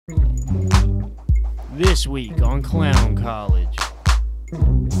This week on Clown College.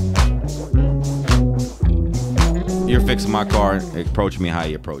 You're fixing my car. Approach me how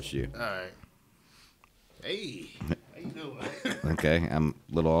he approached you. All right. Hey, how you doing? Okay, I'm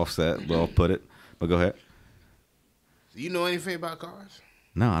a little offset, a little put it, but go ahead. Do you know anything about cars?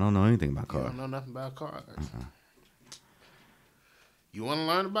 No, I don't know anything about You cars. don't know nothing about cars. You want to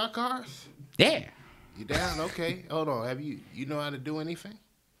learn about cars? Yeah. You down? Okay. Hold on. Have you know how to do anything?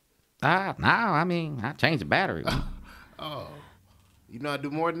 No, I mean, I changed the battery. Oh, you know how to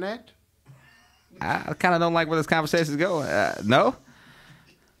do more than that? I kind of don't like where this conversation is going. No?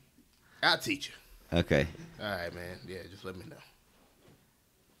 I'll teach you. Okay. All right, man. Yeah, just let me know.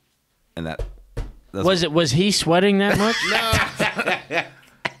 And that's Was he sweating that much? No.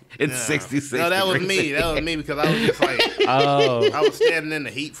 It's 66 No, that was degrees. me. That was me because I was just like, Oh. I was standing in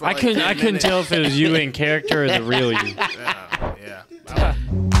the heat for I like couldn't 10 I couldn't minutes. tell if it was you in character or the real you. Yeah.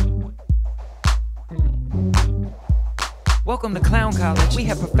 Welcome to Clown College. We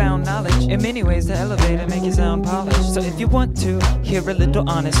have profound knowledge. In many ways, the elevator make you sound polished. So if you want to hear a little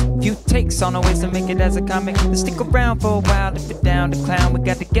honest few takes on our ways to make it as a comic, then stick around for a while. If you're down to clown, we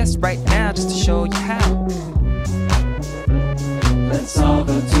got the guest right now just to show you how. Let's all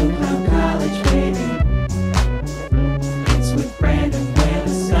go to Clown College, baby. It's with Branden,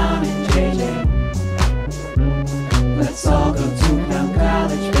 Willis, Dom, and JJ. Let's all go to Clown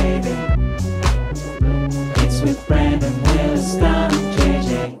College, baby. It's with Branden, Willis, Dom, and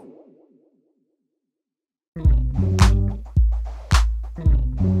JJ.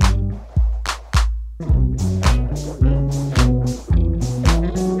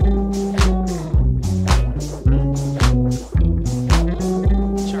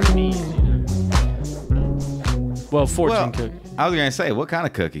 Chinese, you know. Well, fortune cookie. I was going to say, what kind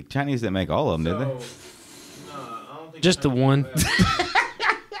of cookie? Chinese didn't make all of them, did they? Just the one.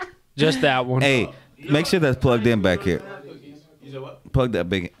 Just that one. Hey, make sure that's plugged in back here. You said what? Plug that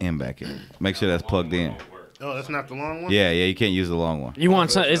big in back here. Make sure that's plugged in. Oh, that's not the long one? Yeah, you can't use the long one. You want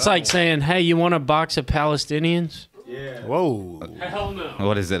some? It's like saying, "Hey, you want a box of Palestinians?" Whoa. Hell no.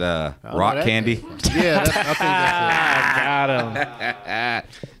 What is it? Rock that candy? Yeah, I think that's Got him.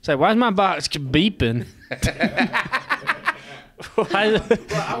 It's like, why's my box beeping? Why-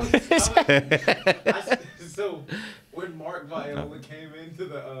 So when Mark Viola came into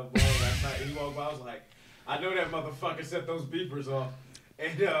the bar last night, he walked by, I was like, I know that motherfucker set those beepers off.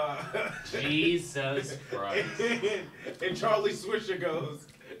 And Jesus Christ. and Charlie Swisher goes,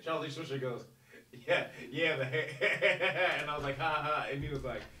 yeah, the hair. And I was like, ha ha. And he was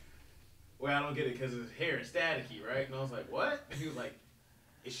like, well, I don't get it because his hair is staticky, right? And I was like, what? And he was like,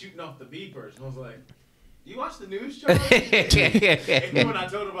 it's shooting off the beepers. And I was like, you watch the news, Charlie? And when I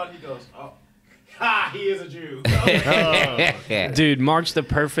told him about it, he goes, oh, ha, he is a Jew. Dude, Mark's the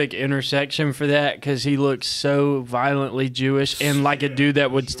perfect intersection for that because he looks so violently Jewish and like a dude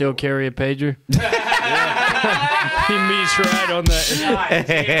that would still carry a pager. He meets right on that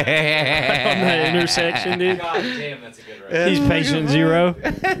intersection, dude. God damn, that's a good right. He's patient zero.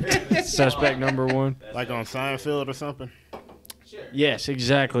 Suspect number one. like on Seinfeld or something? Sure. Yes,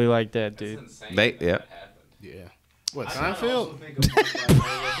 exactly like that, dude. Yeah. What, Seinfeld?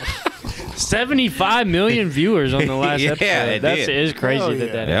 75 million viewers on the last Yeah, episode. it That did. is crazy Hell that yeah.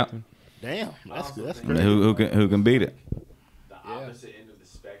 that Yep. happened. Damn, that's good. That's great. Who can beat it? The opposite end of the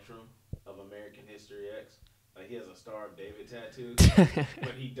spectrum of American History X. Like he has a Star of David tattoo,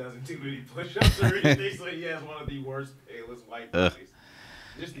 but he doesn't do any push-ups or anything. So he has one of the worst, palest white bodies.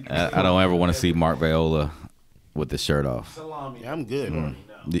 Just the I don't ever want to see Mark Viola with the shirt off. salami. Yeah, I'm good.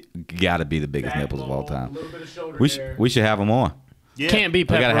 You gotta be the biggest nipples of all time. A little bit of shoulder We hair. should have him on. Yeah. Can't be We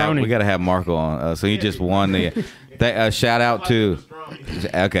pepperoni. gotta have Marco on. So he just won the. Shout out to.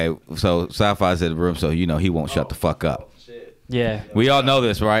 Okay, so SiFi's in the room, so you know he won't shut the fuck up. Yeah. We all know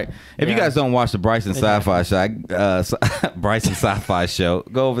this, right? If you Yeah. guys don't watch the Bryson Sci-Fi show, Bryson Sci-Fi show,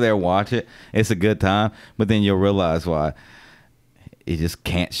 go over there and watch it. It's a good time, but then you'll realize why he just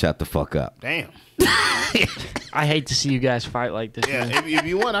can't shut the fuck up. Damn. I hate to see you guys fight like this. Yeah, man. if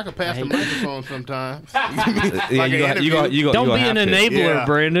you want, I can pass the microphone sometimes. Yeah, Like an interview. Don't be an enabler, Yeah.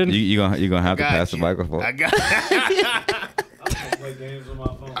 Branden. You're gonna have to Got pass the you. microphone. I got I'm gonna play games on my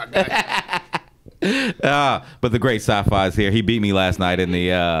phone. I got you. But the great Sci-Fi is here. He beat me last night in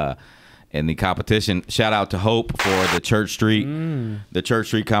the competition. Shout out to Hope for the Church Street,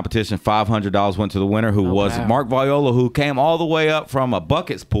 competition. $500 went to the winner, who was wow. Mark Viola, who came all the way up from a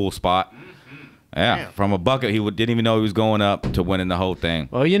buckets pool spot. Yeah, Damn. from a bucket. He didn't even know he was going up to winning the whole thing.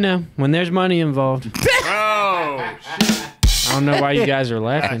 Well, you know, when there's money involved, Oh, shit. don't know why you guys are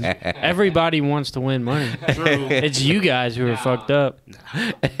laughing. Everybody wants to win money. True. It's you guys who are fucked up.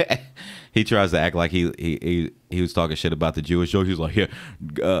 He tries to act like he was talking shit about the Jewish jokes. He was like,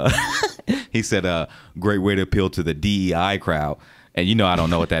 he said, great way to appeal to the DEI crowd. And you know I don't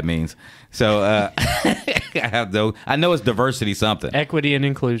know what that means. So I know it's diversity something. Equity and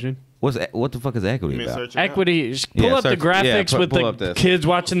inclusion. What the fuck is equity about? Equity. Pull up the graphics with the kids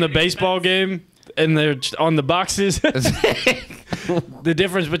watching the baseball game and they're on the boxes. The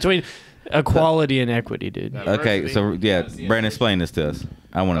difference between equality and equity, dude. Okay, so yeah, Brandon, explain this to us.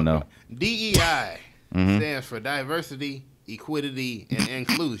 I want to know. DEI stands for diversity, equity, and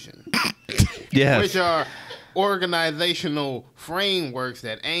inclusion. Yes. Which are organizational frameworks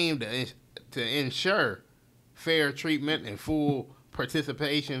that aim to ensure fair treatment and full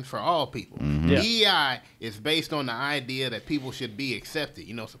participation for all people. Yeah. DEI is based on the idea that people should be accepted,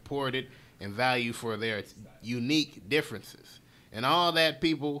 supported and valued for their unique differences. And all that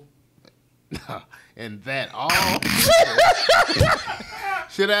people and that all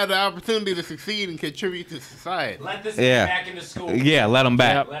should have the opportunity to succeed and contribute to society. Let this get back into school. Yeah, let them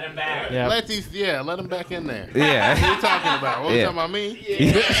back. Let him back. Yep. Let them back in there. Yeah. What are you talking about? What are you talking about, me?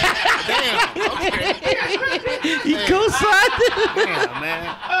 Damn. Okay. You co-signed Damn,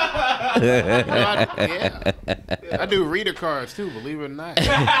 man. I do reader cards too, believe it or not.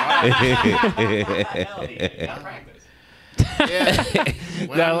 Yeah.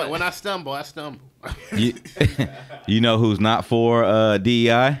 When I stumble, I stumble. You know who's not for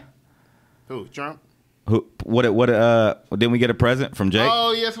DEI? Who? Trump? Who? What? Didn't we get a present from Jake?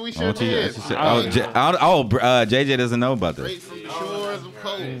 Oh yes, we sure did. JJ doesn't know about this. Straight from the shores of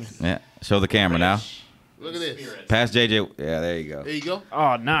coast. Yeah, show the camera now. Look at this. Pass JJ. Yeah, there you go. There you go.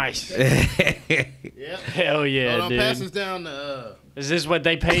 Oh, nice. Yep. Hell yeah, Hold on, dude. pass this down to Is this what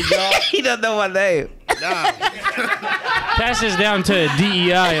they paid y'all? He doesn't know my name. Nah. Pass this down to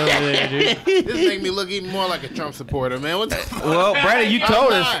DEI over there, dude. This make me look even more like a Trump supporter, man. What the fuck? Well, Brandon, you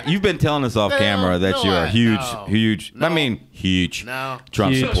told us. not. You've been telling us off camera that No, you're a huge, no. huge. No. I mean, huge No.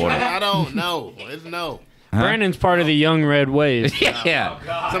 Trump Huge. supporter. I don't know. It's no. Brandon's part of the Young Red Wave. Yeah.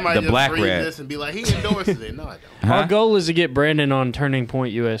 Somebody The just black read red. this and be like, he endorses it. No, I don't. Huh? Our goal is to get Brandon on Turning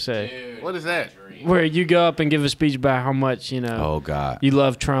Point USA, What is that? where you go up and give a speech about how much Oh God. you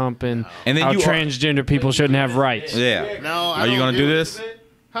love Trump and And then how you are- transgender people shouldn't have rights. Yeah. No, I Are you don't gonna do it. this?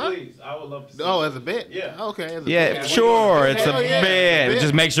 Huh? Please, I would love to see Oh, it. as a bit? Yeah. Okay. As a Yeah, bit. sure. It's a Hell yeah, bit. it's a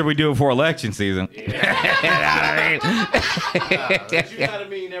Just bit. make sure we do it for election season. But you gotta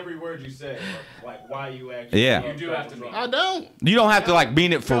mean every word you say. Like why you actually. Yeah. You do have to mean. I don't. You don't have to like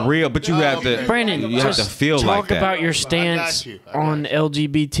mean it for real, but you have to. Brandon, You have to just feel talk like that. about your stance I got on you.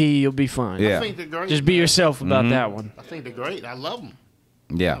 LGBT. You'll be fine. Yeah. I think they're great. Just be man. yourself about that one. I think they're great. I love them.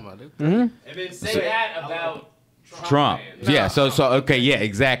 Yeah. And then say that about Trump. fans. Yeah. So okay. Yeah.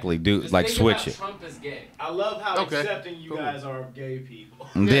 Exactly. Do like Think switch about it. Trump is gay. I love how Okay. accepting you Cool. guys are of gay people.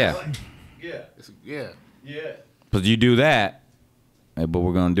 Yeah. Yeah. Yeah. Yeah. But you do that, but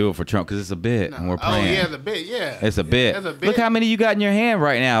we're gonna do it for Trump because it's a bit and we're Oh, playing. yeah, the bit. Yeah. It's a bit. It's a bit. Look how many you got in your hand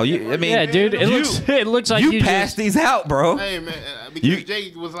right now. I mean, Yeah, dude. It looks like you passed just, these out, bro. Hey, man. Because You-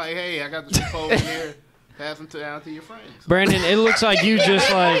 Jake was like, hey, I got this phone here. Pass them down to your friends. Brandon. It looks like you just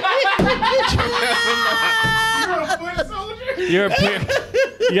like You're a foot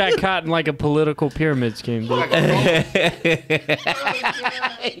soldier. you got caught in like a political pyramid scheme, dude.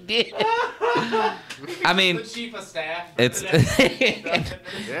 I mean, The chief of staff. it's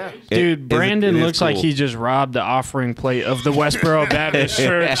Yeah. Dude, Brandon it is lust like cool. he just robbed the offering plate of the Westboro Baptist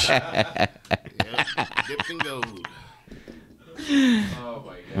Church. Dipped in gold. Oh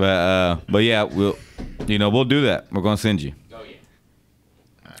my god. but yeah, we'll do that. We're gonna send you. Oh yeah.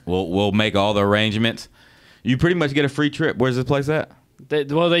 We'll make all the arrangements. You pretty much get a free trip. Where's this place at? They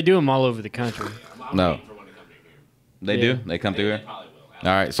do them all over the country. I'm No. waiting for one to come here. They Yeah. do. They come through They here. probably will.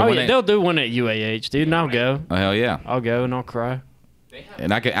 All right. So Oh when yeah, they- they'll do one at UAH, dude, and I'll go. oh hell yeah. I'll go and I'll cry. They have.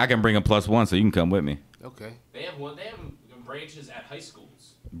 And I can bring a +1 so you can come with me. Okay. They have one. They have branches at high schools.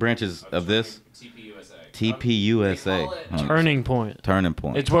 Branches of this TPUSA. TPUSA. They call it Turning point. Turning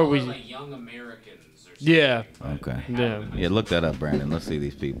point. It's where Call it, we. like Young Americans or something. Yeah. Okay. Yeah. Yeah, look that up, Brandon. Let's see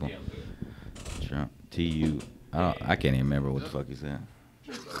these people. Yeah, Trump. TU. I can't even remember what the fuck he said.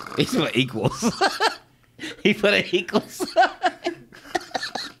 He put equals. He put an equals.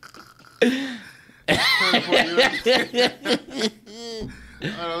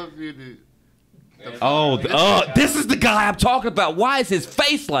 Oh, this is the guy I'm talking about. Why is his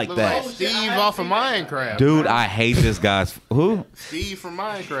face like Look like that? Steve off of Minecraft. Dude, I hate this guy's. Who? Steve from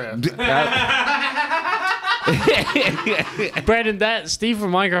Minecraft. Branden, that Steve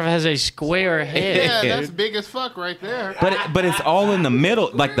from Minecraft has a square head. Yeah, dude. that's big as fuck right there. But it's all in the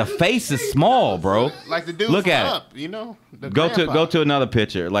middle. Like the face is small, bro. Like the dude Look from at it. Up, you know? The Go grandpa. to another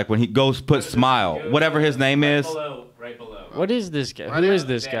picture. Like when he goes put smile, whatever his name is. Right below. What is this guy? Right Who is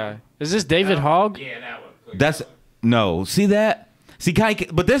there. this guy? Is this David Hogg? Yeah, that one. Click That's no. See that? See,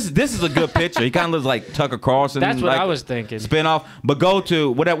 but this is a good picture. He kind of looks like Tucker Carlson. That's what like I was thinking. Spinoff. But go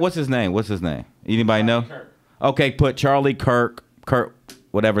to what's his name? What's his name? Anybody know? Kirk. Okay, put Charlie Kirk,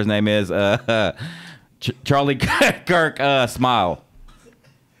 whatever his name is. Charlie Kirk. Smile.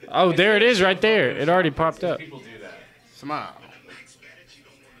 Oh, there it is, right there. It already popped up. People do that. Smile.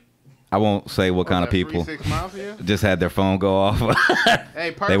 I won't say what kind of That people 3-6 Mafia? just had their phone go off.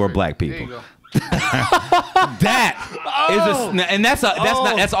 Hey, perfect. They were black There you people. go. That's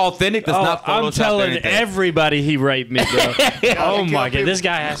authentic. That's not Photoshopped I'm telling anything. everybody he raped me, bro. Oh my god, people. this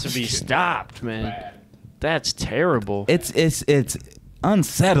guy has to be stopped, man. That's terrible. It's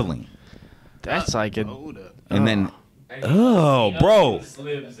unsettling. That's like a. Hold up. And then, oh, bro.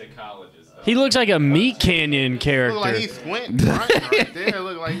 Slims at colleges. Though. He looks like a Meat Canyon Look like character. he's squinting right there.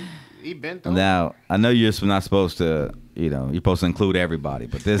 Look like he bent over. Now I know you're not supposed to. You're supposed to include everybody,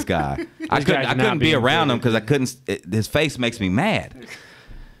 but this guy, I guy couldn't cannot be be around him included. because I couldn't. His face makes me mad.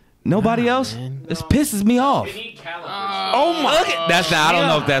 Nobody else. man. This pisses me off. They need calipers. Oh my! That's not. I don't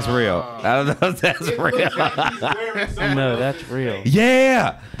know if that's real. I don't know if that's real. No, that's real.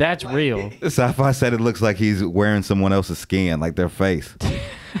 Yeah. That's real. SiFi said it looks like he's wearing someone else's skin, like their face.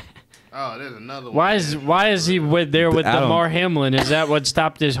 Oh, there's another one. Why is he there with I don't- Damar Hamlin? Is that what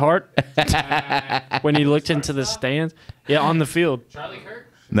stopped his heart when he looked into the stands? Yeah, on the field. Charlie Kirk?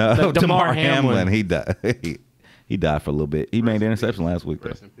 No, Damar Damar Hamlin. Hamlin. He died. He died for a little bit. He made the interception last week, though.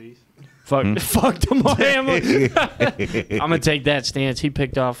 Rest in peace. Fuck Damar Hamlin. I'm gonna take that stance. He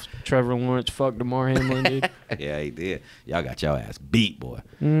picked off Trevor Lawrence. Fuck Damar Hamlin, dude. Yeah, he did. Y'all got your ass beat, boy.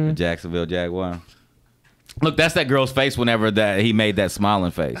 The Jacksonville Jaguar. Look, that's that girl's face whenever that he made that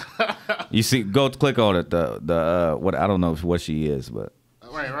smiling face. You see, click on it. The what I don't know what she is, but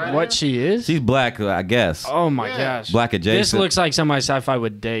Right. What she is? she's black, I guess. Oh my Yeah. gosh. Black adjacent. This looks like somebody Sci-Fi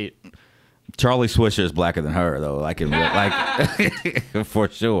would date. Charlie Swisher is blacker than her, though. Like in real, like for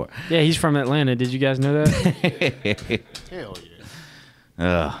sure. Yeah, he's from Atlanta. Did you guys know that? Hell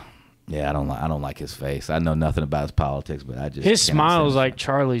yeah. Yeah, I don't like his face. I know nothing about his politics, but I just His cannot smile is stand like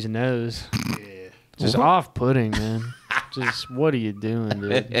Charlie's nose. Yeah. Just off-putting, man. Just what are you doing,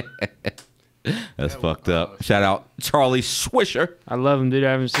 dude? That's fucked up. Shout out Charlie Swisher. I love him, dude.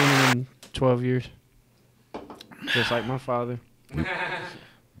 I haven't seen him in 12 years. Just like my father.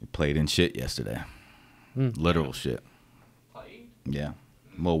 He played in shit yesterday. Literal shit. Played? Yeah.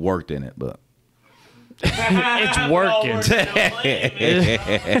 More worked in it, but It's working.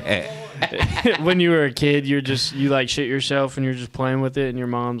 When you were a kid, you like shit yourself and you're just playing with it, and your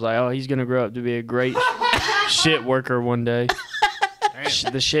mom's like, "Oh, he's gonna grow up to be a great shit worker one day."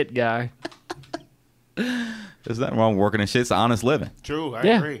 The shit guy. there's nothing wrong with working in shit. It's an honest living. True. I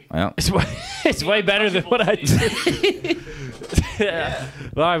Yeah. agree. Well, It's way better than what I do. Yeah.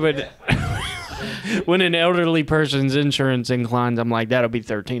 Well, I would. When an elderly person's insurance inclines, I'm like, that'll be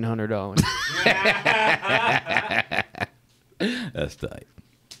 $1,300. that's tight.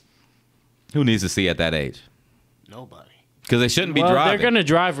 Who needs to see at that age? Nobody. Because they shouldn't be Well, driving. they're gonna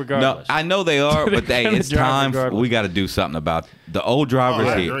drive No, regardless. I know they are, but hey, gonna it's drive time. regardless. We got to do something about the old drivers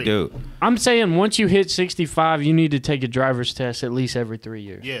I here, agree. dude. I'm saying once you hit 65, you need to take a driver's test at least every 3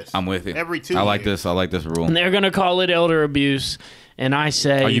 years. Yes. I'm with you. Every 2 I like years. this. I like this rule. And they're gonna call it elder abuse, and I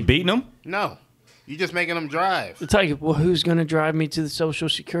say, Are you beating them? No. You just making them drive. it's like, well, who's gonna drive me to the Social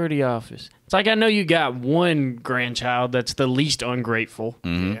Security office? It's like I know you got one grandchild that's the least ungrateful.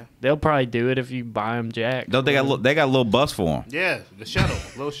 Yeah. They'll probably do it if you buy them Jack. Don't they got a little bus for them? Yeah. The shuttle.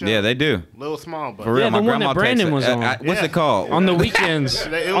 Little shuttle. Yeah, they do. Little small bus. For real, Yeah, my the one that grandma Branden takes was it. on. What's Yeah. it called? On the weekends.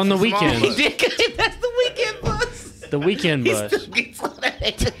 It was On the a small weekends. bus. That's the weekend bus. The weekend bus.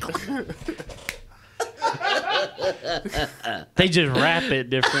 They just wrap it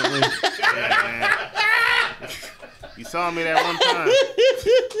differently. You saw me that one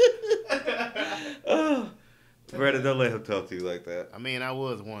time. Brandon, don't let him talk to you like that. I mean, I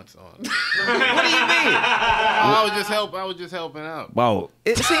was once on. What do you mean? I was just helping out. Whoa.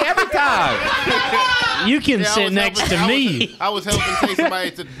 See, every time. You can Yeah, I sit was next helping- to I was- me. I was helping take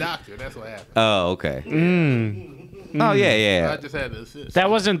somebody to the doctor. That's what happened. Oh, okay. Oh, yeah. I just had to assist. That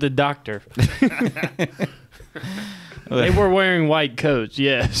wasn't the doctor. They were wearing white coats,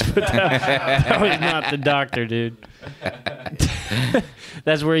 yes, but that was not the doctor, dude.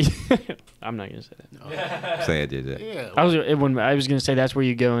 That's where you. I'm not gonna say that. Say it, JJ. Yeah. I was gonna say that's where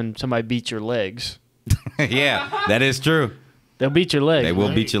you go and somebody beats your legs. Yeah, that is true. They'll beat your legs. They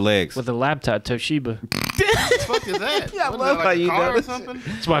will beat your legs. with a laptop Toshiba. What the fuck is that? Yeah, I What, love like how a you car know or this. something?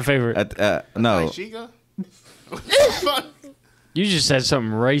 It's my favorite. No. Shiga? What the fuck? You just said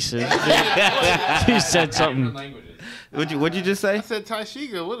something racist. You said something. Languages. What'd you just say? I said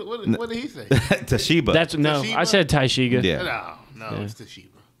Tashiga. What did he say? Toshiba. That's no. Toshiba? I said Taishiga. yeah. No, it's Toshiba.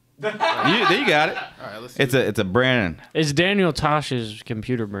 You got it. All right, let's see. It's a brand. It's Daniel Tosh's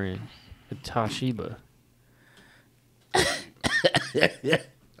computer brand. Toshiba.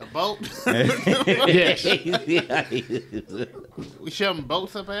 A boat? Yes. We shoving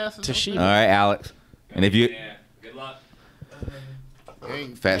boats up asses? All Toshiba. right, Alex. And if you Yeah. Good luck.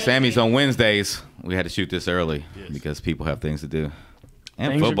 Fat Sammy's on Wednesdays, we had to shoot this early because people have things to do.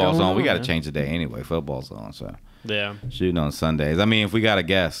 And Things are football's going on. We on, got to man. change the day anyway. Football's on, so Yeah. shooting on Sundays. I mean, if we got a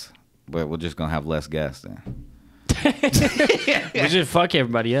guest, but we're just gonna have less guests then. We just fuck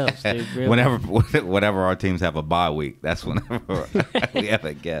everybody else, dude. Really. Whenever our teams have a bye week, that's whenever we have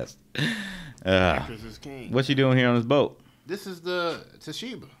a guest. Actors is king. What you doing here on this boat? This is the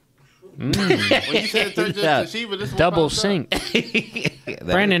Toshiba. When you said Toshiba, this one Double popped up. sink.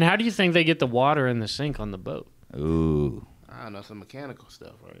 Brandon, how do you think they get the water in the sink on the boat? Ooh. I don't know, some mechanical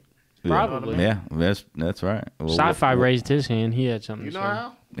stuff, right? Probably. Yeah, that's right. Well, SiFi raised his hand. He had something You to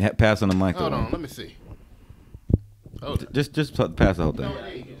know say. how? Pass on the mic. Hold over. on, let me see. Hold it. Just pass the whole thing.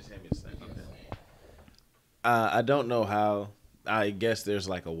 I don't know how. I guess there's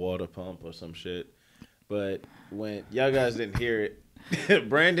like a water pump or some shit. But when y'all guys didn't hear it,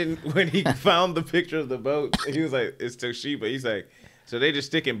 Brandon, when he found the picture of the boat, he was like, "It's Toshiba." He's like, "So they just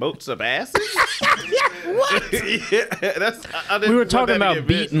sticking boats up asses?" What? Yeah, that's. I didn't We were want talking that to about get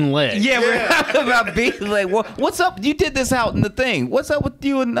missed. beating legs. Yeah, we're talking about being like, what's up? You did this out in the thing. What's up with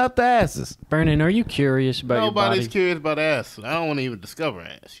you and up the asses? Brandon, are you curious about Nobody's your body? curious about ass. I don't want to even discover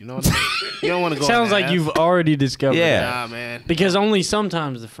ass. You know what I mean? You don't want to go. Sounds on like ass. you've already discovered Yeah. that. Nah, man. Because only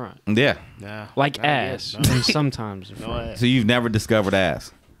sometimes the front. Yeah. Nah. Like not yet. ass. No, And sometimes the no front. ass. So you've never discovered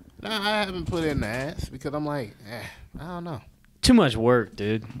ass? Nah, I haven't put in the ass because I'm like, I don't know. Too much work,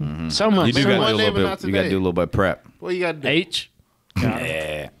 dude. So much. You do maybe got to one do a day, little but not bit. You got to today. do a little bit of prep. What you got to do? H.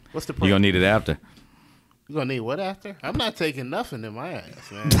 Yeah. What's the You're problem? gonna need it after. You gonna need what after? I'm not taking nothing in my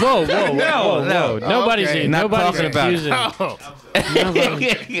ass, man. Whoa, whoa, whoa, No, whoa. no. Nobody's, Okay. Not nobody's talking about it.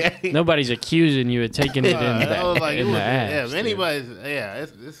 accusing. Nobody's accusing you of taking it in I was like, the ass. yeah, if anybody's,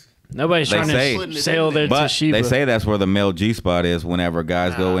 it's Nobody's They trying say- to sail their But Toshiba. they say that's where the male G spot is. Whenever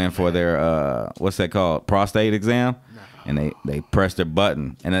guys go in for their what's that called, prostate exam, and they press their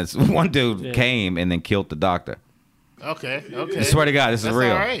button, and it's one dude came and then killed the doctor. okay. I swear to God, this is That's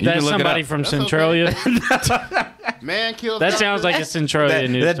real. all right. You That's can look it somebody up. from That's Centralia. Man kills. That doctor. sounds like a Centralia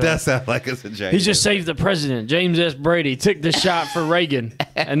news That story. does sound like it's a J. He just saved the president. James S. Brady took the shot for Reagan.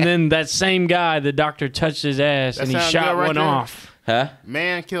 And then that same guy, the doctor touched his ass That and he sounds shot good right one there. off. Huh?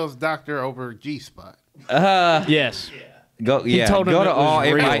 Man kills doctor over G spot. Yes. Go. Yeah. told him go it to was all.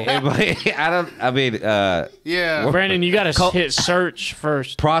 real. Everybody, I don't. I mean, Yeah. Brandon, you got to hit search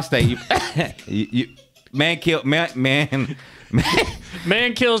first. prostate. You man kill man.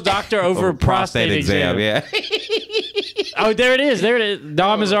 Man kills doctor over prostate exam. Yeah. Oh, there it is. There it is.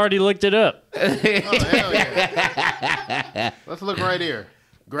 Dom has already looked it up. Oh, hell yeah. Let's look right here.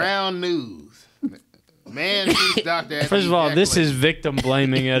 Ground news. Man shoots doctor. after First of all, this is ejaculation. victim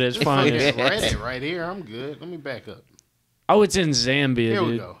blaming at its Fucking finest. read it right here. I'm good. Let me back up. Oh, it's in Zambia, Here dude.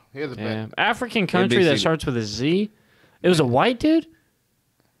 we go. Here's the Yeah. back. African country that NBC. starts with a Z. It was a white dude?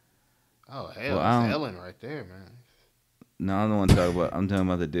 Oh hell, Well, I it's don't- Ellen right there, man. No, I don't want to talk about. I'm talking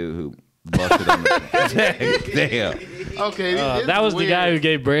about the dude who busted on the. Damn. Okay, this That is was the guy weird. who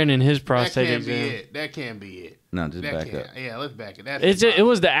gave Brandon his That prostate can't be exam. it. That can't be it. No, just That back can't. up. Yeah, let's back it. That's It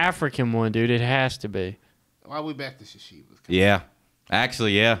was the African one, dude. It has to be. Why we back to Shishibas? Yeah.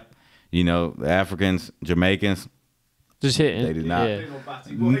 Actually, yeah. You know, the Africans, Jamaicans, Just hit. They do not.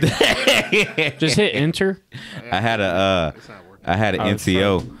 Yeah. Just hit enter. I had a It's not working. I had an Oh, it's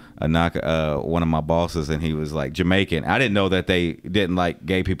NCO, a knock, one of my bosses, and he was like Jamaican. I didn't know that they didn't like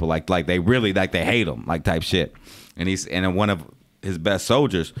gay people, like they really like they hate them, like type shit. And then one of his best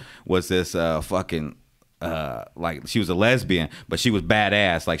soldiers was this fucking like she was a lesbian, but she was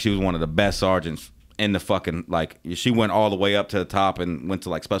badass. Like she was one of the best sergeants in the fucking, like she went all the way up to the top and went to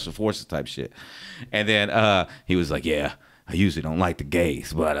like special forces type shit. And then he was like, yeah, I usually don't like the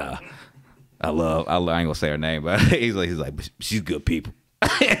gays, but I ain't gonna say her name, but he's like, but she's good people.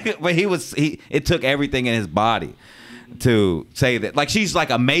 But it took everything in his body to say that, like, she's like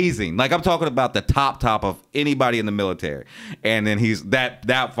amazing. Like, I'm talking about the top of anybody in the military. And then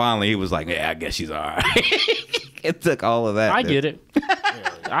finally he was like, yeah, I guess she's all right. It took all of that. I get it.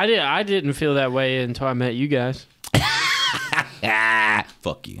 I didn't feel that way until I met you guys.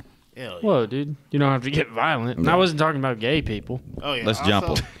 Fuck you. Hell yeah. Whoa, dude. You don't have to get violent. And I wasn't talking about gay people. Oh yeah. Let's Also, jump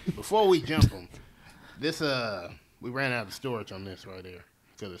 'em. Before we jump them, this we ran out of storage on this right here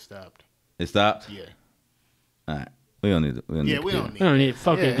because it stopped. It stopped? Yeah. All right. We don't need it. We don't Yeah, need we to don't We need. don't need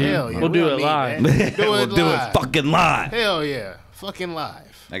fuck it, dude. Hell yeah. We'll We do don't it need live. that. Do We'll it do it live. fucking live. Hell yeah, fucking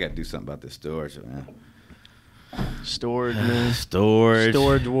live. I got to do something about this storage, man. Storage, man. Storage.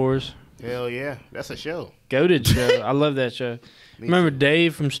 Storage Wars. Hell yeah, that's a show. Goated show. I love that show. Me Remember too.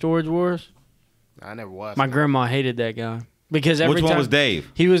 Dave from Storage Wars? I never watched. My it. grandma hated that guy. Because every Which time one was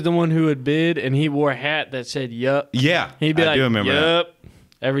Dave? he was the one who would bid, and he wore a hat that said "yup." Yeah. He'd be I like, do remember that. "Yup,"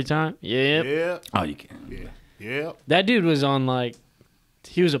 every time. Yep. Yeah, Oh, you can. yeah. That dude was on like,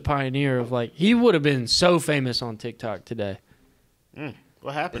 he was a pioneer of like, he would have been so famous on TikTok today.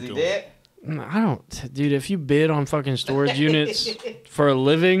 What happened to him? I don't, dude. If you bid on fucking storage units for a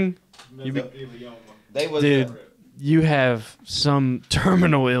living, They was dude, you have some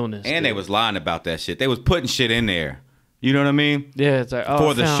terminal illness. and they dude. was lying about that shit. They was putting shit in there. You know what I mean? Yeah, it's like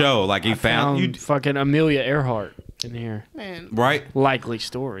For the show, like he found you, fucking Amelia Earhart in here. Man, right? Likely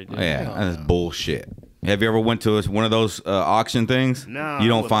story, dude. Yeah, that's bullshit. Have you ever went to one of those auction things? No, you I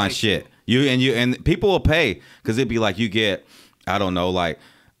don't would find like shit. And people will pay because it'd be like you get, I don't know, like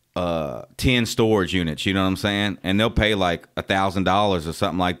 10 storage units. You know what I'm saying? And they'll pay like $1,000 or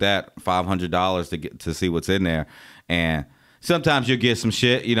something like that, $500 to get to see what's in there. And sometimes you'll get some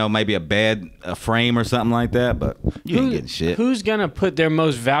shit, you know, maybe a bed, a frame or something like that, but you ain't getting shit. Who's gonna put their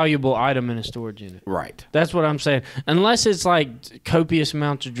most valuable item in a storage unit? Right. That's what I'm saying. Unless it's like copious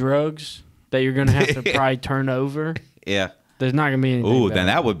amounts of drugs that you're gonna have to probably turn over. Yeah. There's not gonna be anything. Ooh, about then it.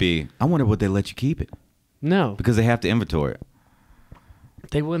 that would be, I wonder would they let you keep it? No, Because they have to inventory it.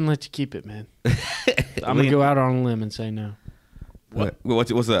 they wouldn't let you keep it, man. I'm gonna go out on a limb and say no.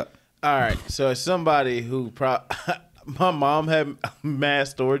 What's up? All right, so as somebody who my mom had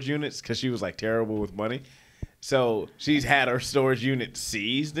mass storage units because she was like terrible with money, so she's had her storage unit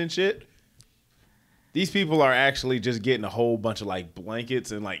seized and shit. These people are actually just getting a whole bunch of like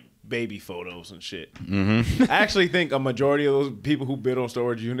blankets and like baby photos and shit. Mm-hmm. I actually think a majority of those people who bid on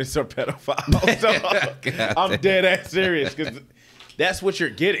storage units are pedophiles. So I'm dead ass serious because that's what you're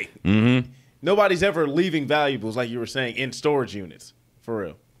getting. Mm-hmm. Nobody's ever leaving valuables like you were saying in storage units for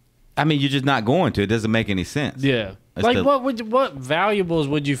real. I mean, you're just not going to. It doesn't make any sense. Yeah, That's like the- what valuables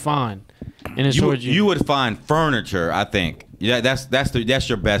would you find in a storage unit? You would find furniture, I think. Yeah, that's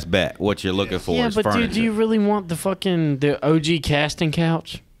your best bet. What you're looking for Yeah, is but furniture. dude, do you really want the OG casting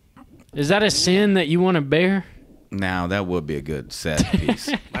couch? Is that a sin that you want to bear? Now that would be a good set piece.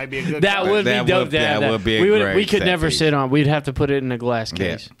 might be a good. That would be That dope. would- to have that would be a we great we could set never piece. sit on. We'd have to put it in a glass Yeah.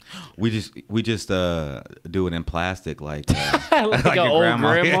 case. We just do it in plastic, like Like an your old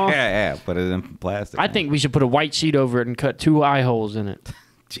grandma. Yeah, put it in plastic. I think we should put a white sheet over it and cut 2 eye holes in it.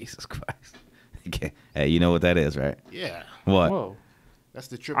 Jesus Christ. Okay. Hey, you know what that is, right? Yeah, What? Whoa. that's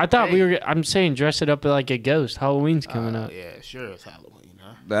the triple. I thought K. we were. I'm saying dress it up like a ghost. Halloween's coming up. Yeah, sure, it's Halloween,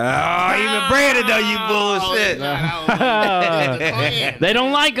 huh? Oh, even Branden know you bullshit. They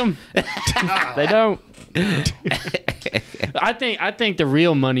don't like them. They don't. I think the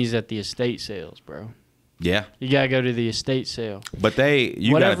real money's at the estate sales, bro. Yeah, You gotta go to the estate sale. but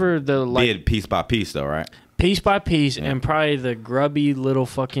you Whatever gotta the like bid piece by piece, though, right? piece by piece, and probably the grubby little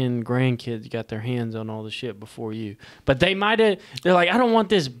fucking grandkids got their hands on all the shit before you. But they might have. They're like, I don't want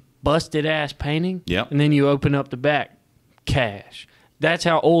this busted ass painting. Yep. And then you open up the back, cash. That's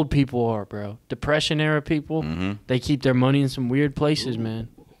how old people are, bro. Depression era people. Mm-hmm. They keep their money in some weird places, man.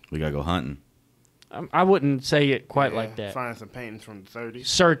 We gotta go hunting, I wouldn't say it quite like that. Find some paintings from the 30s.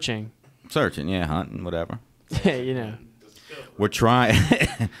 Searching. searching, yeah, hunting, whatever. You know. We're trying.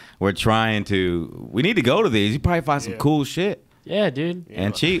 We need to go to these. You probably find some cool shit Yeah, dude.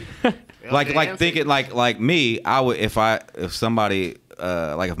 and cheap. LJ Thinking like me, I would if somebody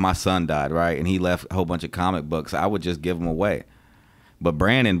like if my son died, right, and he left a whole bunch of comic books, I would just give them away. But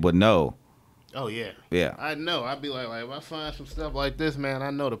Branden would know. Oh yeah. Yeah. I know. I'd be like, if I find some stuff like this, man, I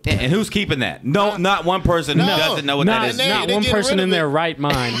know the place. And who's keeping that? No, not one person who No. doesn't know what Not, that is. They not one get person rid of in their it. right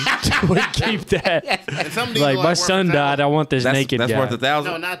mind would keep that. And some of these Like, are my worth son $1,000. died. I want this naked that's guy. worth $1,000.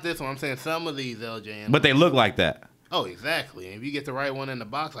 No, not this one. I'm saying some of these LJN. But they look like that. Oh, exactly. And if you get the right one in the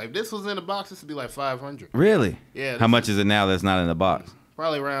box, like if this was in the box, this would be like 500. Really? Yeah, How this much is it now that's not in the box?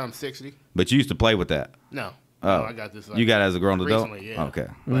 Probably around 60. But you used to play with that. No. Oh, No, I got this. Like, you got it as a grown adult. recently, yeah. Okay.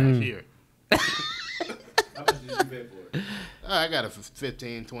 Last year. How much did you pay for it? I got it for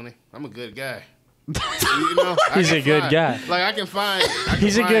 15, 20. I'm a good guy. You know, He's a good guy. Like I can find.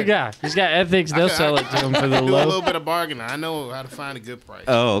 He's a good guy. He's got ethics. They'll sell it to him for the do a little low. bit of bargaining. I know how to find a good price.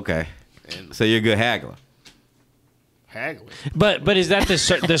 Oh, okay. And So you're a good haggler. haggling. But is that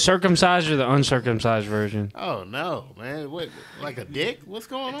the circumcised or the uncircumcised version? Oh no, man! What? Like a dick? What's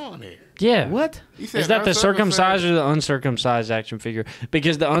going on here? Yeah. What? You said Is that the uncircumcised? circumcised or the uncircumcised action figure?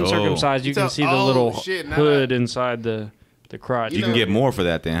 Because the uncircumcised, you can see the Oh, little shit, now hood inside the crotch. You can get more for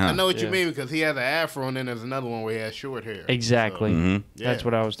that then, huh? I know what you Yeah. mean because he has an afro, and then there's another one where he has short hair. Exactly. Mhm. That's Yeah.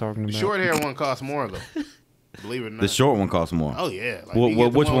 what I was talking The about. short hair one costs more though. Believe it or not. The short one costs more. Oh yeah. Like, Well, you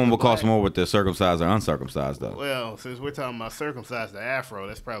get the which one with will the cost black- more with the circumcised or uncircumcised though? Well, since we're talking about circumcised, the afro,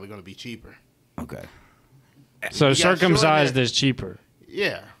 that's probably going to be cheaper. Okay. So You got short circumcised hair. is cheaper.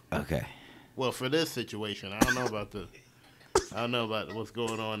 Yeah. Okay. Well, for this situation, I don't know about what's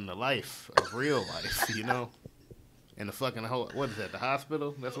going on in the life of real life. You know, in the fucking what is that? The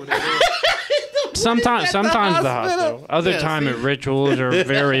hospital? That's what it is. Sometimes the hospital. Other Yeah, time see? at rituals or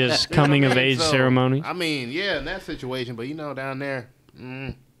various coming of age So, ceremonies. I mean, yeah, in that situation, but you know, down there,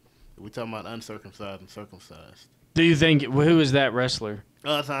 we talking about uncircumcised and circumcised. Do you think who is that wrestler?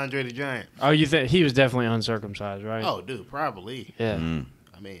 Oh, it's Andre the Giant. Oh, you think he was definitely uncircumcised, right? Oh, dude, probably. Yeah. Mm.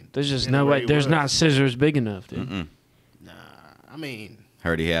 I mean, There's just depending no where way. he There's was. not scissors big enough, dude. Mm-mm. Nah, I mean,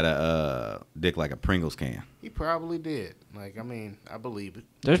 Heard he had a dick like a Pringles can. he probably did. Like, I mean, I believe it.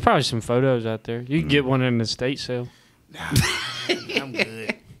 There's probably some photos out there. You can get one in the estate sale. I'm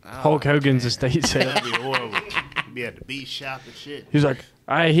good. Hulk Hogan's estate sale. That'd be horrible. Be at the beach shop and shit. He was like,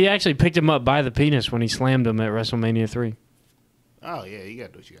 he actually picked him up by the penis when he slammed him at WrestleMania 3. Oh yeah, you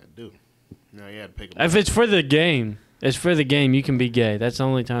gotta do what you gotta do. No, you had to pick him If it's for the game, you can be gay. That's the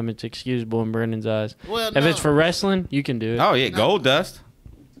only time it's excusable in Brandon's eyes. Well, If it's for wrestling, you can do it. Oh yeah, Gold Dust.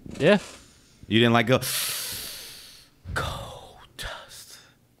 Yeah. You didn't like Gold it Dust.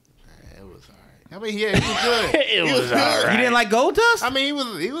 was alright. I mean, yeah, he was good. It He was alright. You didn't like Gold Dust? I mean, he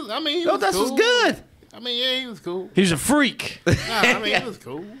was. I mean, he Gold was Dust cool. was good. I mean, yeah, he was cool. He was a freak. Nah, I mean, he was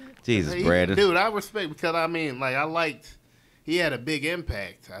cool. Jesus, He- Brandon. Dude, I respect because I mean, like, I liked. He had a big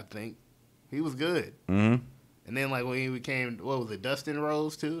impact. I think he was good. hmm And then, like, when he became, what was it, Dustin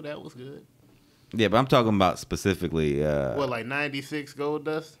Rose too? That was good. Yeah, but I'm talking about specifically. What, like 96 Gold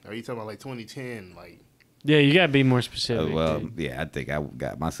Dust? Or are you talking about like 2010? Like, Yeah, you got to be more specific. well, dude. yeah, I think I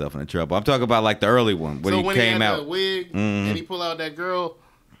got myself in trouble. I'm talking about like the early one when so he when came he had out. the wig Mhm. and he pulled out that girl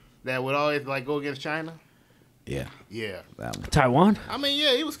that would always like go against China. Yeah, Yeah. that one. Taiwan? I mean,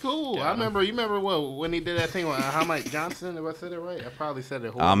 yeah, he was cool. I remember. You remember what when he did that thing with Ahmed Johnson? If I said it right, I probably said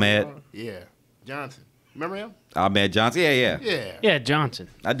it. horribly Ahmed. wrong. Yeah, Johnson. Remember him? Ahmed Johnson. Yeah. Yeah. Yeah, Johnson.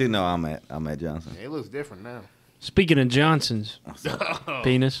 I do know Ahmed Johnson. It looks different now. Speaking of Johnson's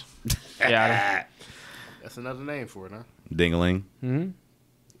penis. Yeah. That's another name for it, huh? Dingaling. Hmm?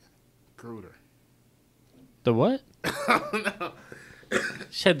 Cruder. The what? No,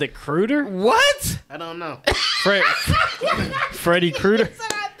 Said the Cruder? What? I don't know. Freddie Cruder?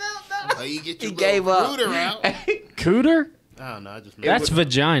 Oh, you get your He little gave up. Cruder out. Cooter? I don't know. I just made That's it.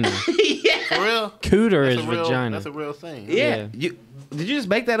 vagina. For real. Cooter That's is a real, vagina. That's a real thing. Yeah. Did you just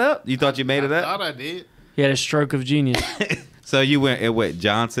make that up? You thought you made it I up? thought I did. He had a stroke of genius. So you went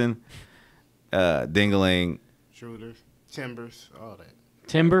Johnson, Dingaling, Shooters, Timbers, all that.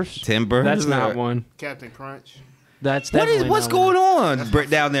 Timbers? Timber. That's not one. Captain Crunch. That's What's definitely not going one. on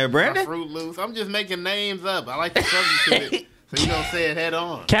down there, My Brandon? Fruit Loops. I'm just making names up. I like to substitute it. So you don't say it head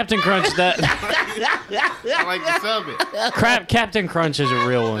on. Captain Crunch, I like to sub it. Captain Crunch is a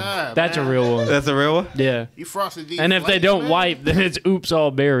real one. Nah, That's a man. real one. That's a real one. Yeah. You frosted these And if they flakes, don't man. wipe, then it's oops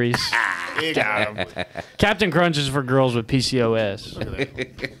all berries. Exactly. Captain Crunch is for girls with PCOS. Look at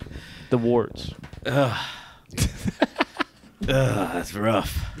that. The warts. That's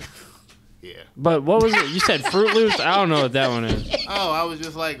rough. Yeah. But what was it? You said Fruit Loops? I don't know what that one is. Oh, I was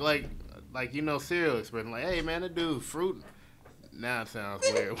just like you know, cereal expression. Like, hey man, that dude fruit. Now it sounds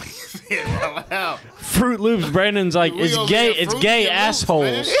weird when you say it out loud. Fruit Loops. Brandon's like, We it's over gay. here It's Fruit gay Loops,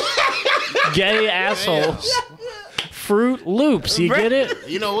 assholes. man. Gay assholes. Fruit Loops. You get it?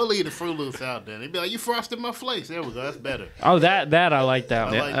 You know, we'll leave the Fruit Loops out there. They'd be like, you frosted my flakes. There we go. That's better. Oh, that I like that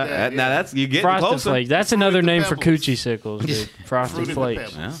one. I like that. Now Yeah. that's you getting Frosted closer. Flakes. That's Fruit another with the name for pebbles. coochie sickles, dude. Frosted Fruit in the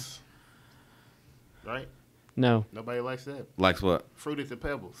Flakes. pebbles. Right? No. Nobody likes that. Likes what? Fruited the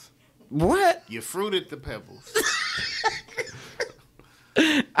pebbles. What? You fruited the pebbles.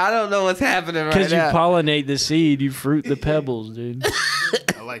 I don't know what's happening right Because you now. pollinate the seed, you fruit the pebbles, dude.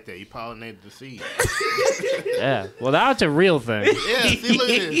 I like that. You pollinated the seed. Yeah. Well, that's a real thing. Yeah, see, look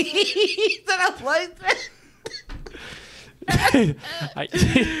at this. He said I like that.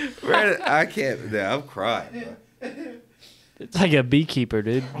 Brandon, I can't. I'm crying. It's like a beekeeper,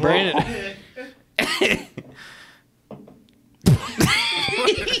 dude. Brandon.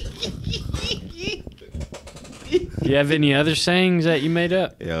 You have any other sayings that you made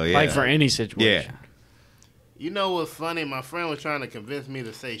up? Hell yeah. Like for any situation? You know what's funny? My friend was trying to convince me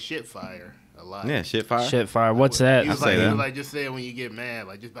to say shit fire a lot. Yeah, shit fire. Shit fire. What's that? He was, I like, say he that. was like, just say it when you get mad.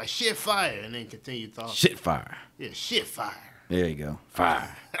 Like, just like, shit fire. And then continue talking. Shit fire. Yeah, shit fire. There you go.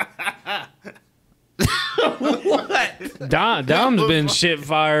 Fire. Dom's been shit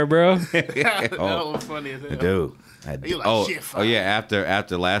fire, bro. That was funny as hell. Dude. You like shit oh fire. yeah,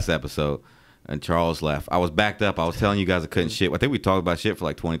 after last episode and Charles left, I was backed up. I was telling you guys I couldn't shit. I think we talked about shit for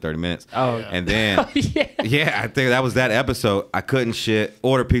like 20, 30 minutes. Oh, And then yeah, I think that was that episode. I couldn't shit.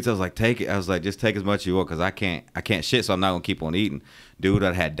 Order pizza. I was like, take it. I was like, just take as much as you want because I can't shit, so I'm not gonna keep on eating. Dude,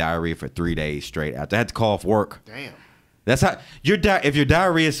 I had diarrhea for 3 days straight. I had to call off work. Damn. That's how if your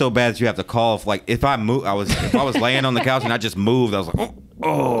diarrhea is so bad that you have to call off. Like if I was laying on the couch and I just moved, I was like,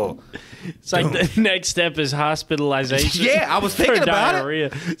 oh. It's like the next step is hospitalization. Yeah, I was thinking for about diarrhea.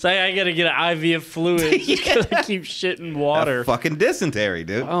 It's like I gotta get an IV of fluid because I keep shitting water. Fucking dysentery,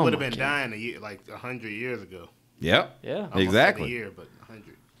 dude. Oh Would have my been God. dying a year, like 100 years ago. Yep. Yeah. Almost Exactly. A year, but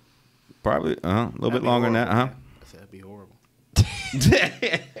 100. Probably a little bit longer than that, huh? I said that'd be horrible.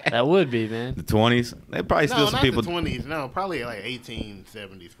 That would be, man. The 20s. They probably still No, some not people. the 20s. No, probably like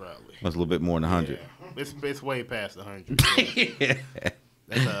 1870s, probably. That's a little bit more than 100. Yeah. It's way past 100. Yeah.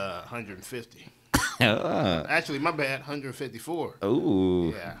 That's 150. Actually, my bad, 154.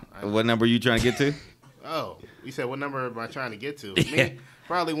 Ooh. Yeah. What number are you trying to get to? Oh, you said what number am I trying to get to? Me?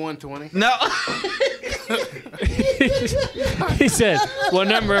 Probably 120. No. He said, "What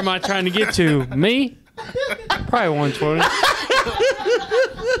number am I trying to get to? Me? Probably 120."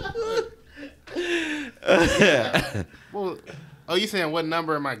 Well, oh, you saying what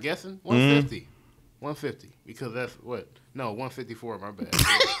number am I guessing? Mm-hmm. 150. 150. Because that's what? No, 154. My bad.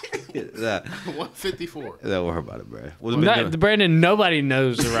 154. Don't worry about it, bro. What's Brandon, nobody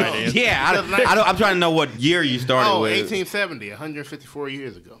knows the right answer. yeah, I'm trying to know what year you started Oh, with. 1870. 154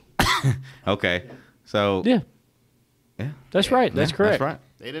 years ago. Okay. So. Yeah, Yeah. that's right. That's Yeah, correct. That's right.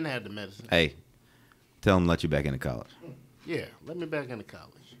 They didn't have the medicine. Hey, tell them to let you back into college. Yeah, let me back into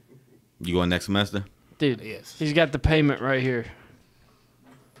college. You going next semester? Dude, Yes. he's got the payment right here.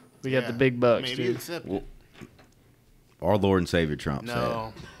 We got the big bucks, Maybe dude. accept Well, it. Our Lord and Savior Trump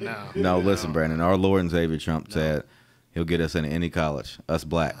No. No, listen, Brandon. Our Lord and Savior Trump said he'll get us into any college, us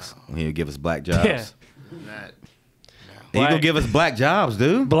blacks. He'll give us black jobs. Yeah. Not. He gonna Black- give us black jobs,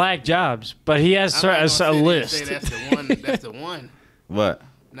 dude. Black jobs, but he has I'm not gonna a say list. that's the one. That's the one. What?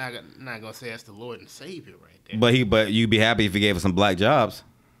 Not gonna say that's the Lord and Savior right there. But you'd be happy if he gave us some black jobs.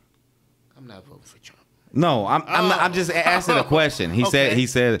 I'm not voting for Trump. No, I'm just asking a question. He Okay.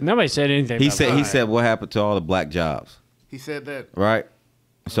 said Nobody said anything. he about said he that. said what happened to all the black jobs, He said that. right?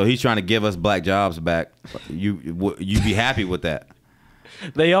 So he's trying to give us black jobs back. You be happy with that?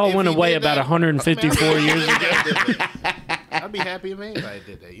 They all If went he away did about that, 154 years ago. I'd be happy if anybody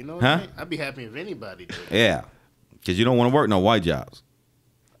did that. You know what Huh? I mean? I'd be happy if anybody did that. Yeah, because you don't want to work no white jobs.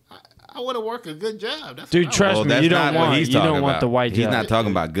 I want to work a good job. That's Dude, what I trust want. me, that's you don't not what want he's you talking don't want about. the white He's job. not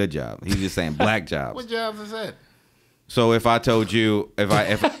talking about good jobs. He's just saying black jobs. What jobs is that? So if I told you,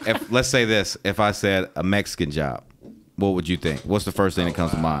 if let's say this, if I said a Mexican job, what would you think? What's the first thing that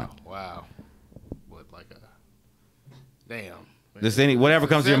comes to mind? Wow. What, like a... Damn. Just whatever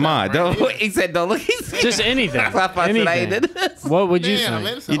comes to your mind. Don't, he said, "Don't look." He said, Just anything. I said, I ain't anything. did this. What would you Damn, say?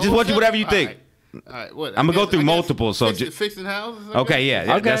 man, it's a You just whole want you whatever you set. think. All right, what? I'm gonna go through I guess multiple, so fixing houses. I Okay, guess?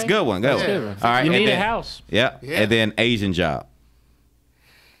 yeah, Okay. that's a good one. Good That's one. good one. All right, You and need a then- house. Yeah. Yeah. And then Asian job.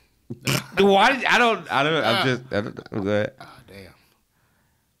 Why? I don't. I'm just. Go ahead. Oh, damn.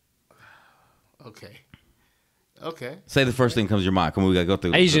 Okay. Okay. Say the first thing comes to your mind. Come on, we gotta go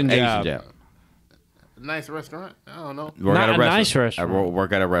through Asian job. Nice restaurant. I don't know. Work Not at a nice restaurant. I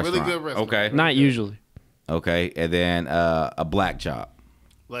work at a restaurant. good restaurant. Okay. Not usually. Okay, and then a black job.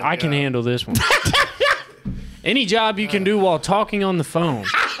 Like, I can handle this one. Any job you can do while talking on the phone.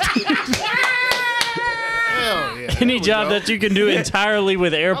 Hell yeah. Any job that you can do entirely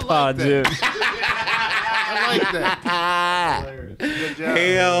with AirPods that. in. I like that. Good job.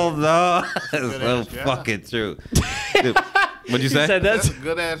 Hell no, that's so good-ass job. fucking true. Dude, what'd you He say? said That's that's a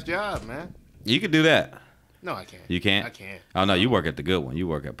good ass job, man. You could do that. No, I can't. You can't? I can't. Oh no, you work at the good one. You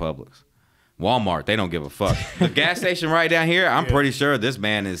work at Publix. Walmart, they don't give a fuck. The gas station right down here, I'm pretty sure this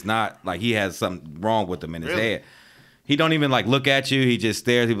man is not like he has something wrong with him in his Really? head. He don't even like look at you. He just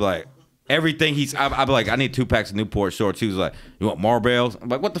stares. He be like, everything he's. I'd be like, I need 2 packs of Newport shorts. He was like, you want Marlboros? I'm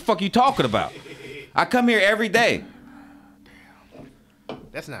like, what the fuck are you talking about? I come here every day.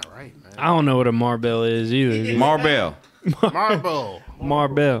 That's not right, man. I don't know what a Marbell is either. dude. Marlboro. Marble.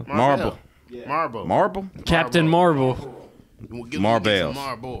 Marbell. Marble. Yeah. Marble. Marble? Captain Marble. We'll get Marbles. some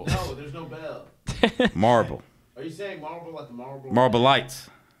marble. No, there's no bell. Marble. Are you saying marble like the marble? Marble Lights.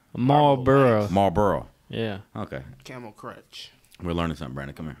 Marlboro. Marlboro. Yeah. Okay. Camel Crutch. We're learning something,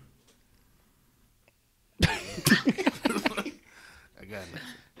 Brandon. Come here. I got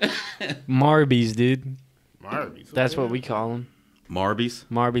nothing. Marbies, dude. Marby's. That's what we call them. Marbies.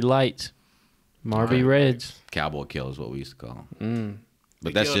 Marby Lights. Marby Reds. Cowboy Kill is what we used to call them.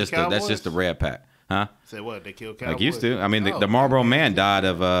 But They that's kill just the that's just the Cowboys? red pack. Huh? Say what? They killed cowboys? Like used to. I mean, Oh, the Marlboro Man died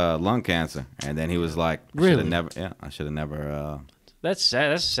of lung cancer, and then he was like, Really? I should have never. That's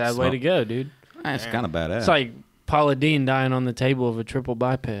sad. That's a sad way to go, dude. It's kind of badass. It's like Paula Dean dying on the table of a triple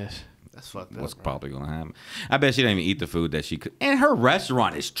bypass. That's fucked up. What's bro. probably gonna happen? I bet she didn't even eat the food that she could. And her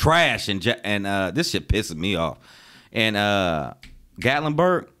restaurant is trash. And this shit pisses me off. And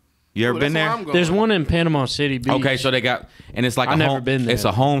Gatlinburg, you ever Ooh, been that's where there? I'm going. There's one in Panama City Beach. Okay, so they got, and it's like I've never been there. It's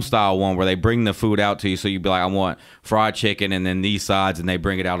a home style one where they bring the food out to you. So you be like, I want fried chicken, and then these sides, and they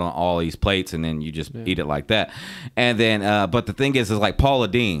bring it out on all these plates, and then you just eat it like that. And then, but the thing is like Paula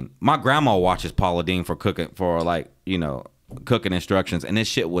Dean. My grandma watches Paula Dean for cooking, for like cooking instructions, and this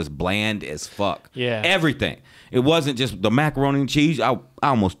shit was bland as fuck. Yeah. Everything. It wasn't just the macaroni and cheese. I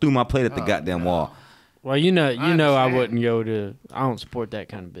almost threw my plate at the goddamn wall. Well, I understand. wouldn't go to. I don't support that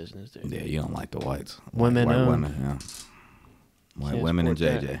kind of business, dude. Yeah, you don't like the whites. Women white owned. women, yeah. White Can't women and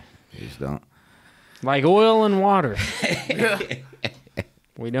support JJ. that. You just don't. Like oil and water.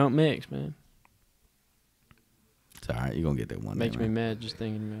 We don't mix, man. It's all right. You're going to get that one Makes day, me man. mad just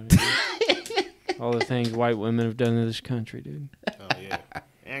thinking about it. All the things white women have done to this country, dude. Oh yeah,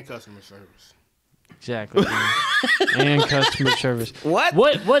 and customer service. Exactly. man. And customer service.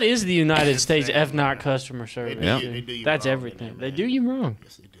 What is the United States if not customer service? They do, Yeah. they do you That's wrong in everything. there, They man. do you wrong.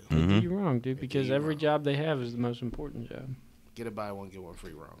 Yes, they do. Mm-hmm. They do you wrong, dude, because you every wrong. job they have is the most important job. Get a buy one get one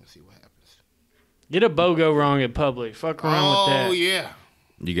free wrong and see what happens. Get a BOGO wrong at public. Fuck around with that. Oh yeah.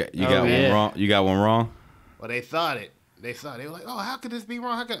 You got Oh, one yeah. wrong. You got one wrong. Well, they thought it. They were like, oh, how could this be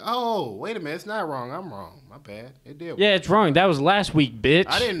wrong? How could? Oh, wait a minute, it's not wrong. I'm wrong. My bad. It did. Yeah, it's wrong. That was last week, bitch.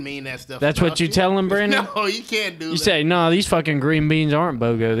 I didn't mean that stuff. That's about what you tell him, Brandon? No, you can't do You that. say, no, these fucking green beans aren't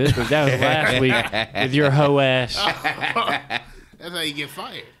BOGO this week. That was last week with your hoe ass. That's how you get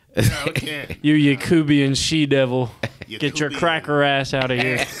fired. No, we can't. You Yakubian she-devil. You Get your Yakubian. cracker ass out of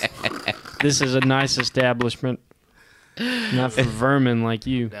here. This is a nice establishment. Not for vermin like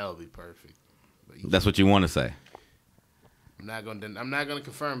you. That would be perfect. But That's what you want to say. I'm not gonna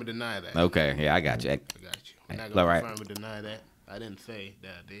confirm or deny that. Okay. Yeah, I got you. I got you. I'm not All gonna right. confirm or deny that. I didn't say that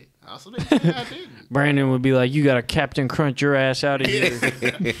I did. I also didn't say I didn't. Brandon would be like, you got to Captain Crunch your ass out of here.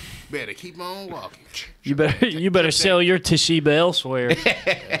 Better keep on walking. You better sell your Toshiba elsewhere. Trip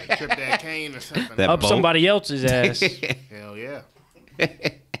that cane or something. That Up boat. somebody else's ass. Hell yeah.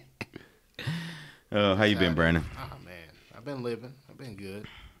 How you been, Brandon? Oh man, I've been living. I've been good.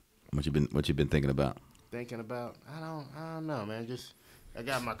 What you been thinking about? Thinking about I don't know, man. Just I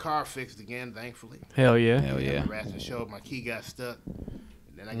got my car fixed again, thankfully. Hell yeah. Hell yeah. The rats showed my key got stuck, and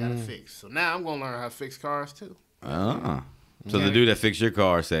then I got it fixed. So now I'm gonna learn how to fix cars too. Oh. So the dude that fixed your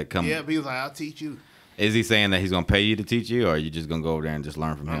car said, "Come." Yeah, but he was like, "I'll teach you." Is he saying that he's gonna pay you to teach you, or are you just gonna go over there and just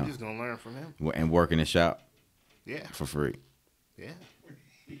learn from I'm him just gonna learn from him. and work in his shop Yeah, for free? yeah,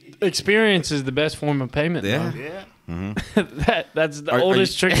 Experience is the best form of payment. Yeah. yeah. That's the Are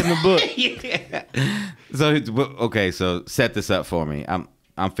oldest you- trick in the book. So okay, so set this up for me. I'm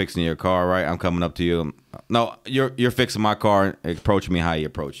fixing your car, right? I'm coming up to you. No, you're fixing my car. Approach me how he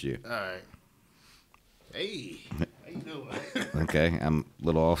approached you. All right. Hey, how you doing? Okay, I'm a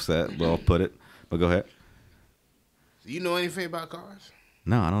little offset, a little put it, but go ahead. Do you know anything about cars?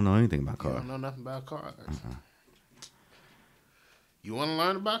 No, I don't know anything about You cars. don't know nothing about cars. You want to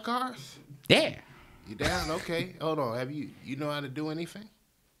learn about cars? Yeah. You down? Okay. Hold on. Have you know how to do anything?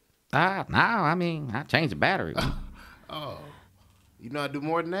 No, I mean, I changed the battery. Oh, you know how to do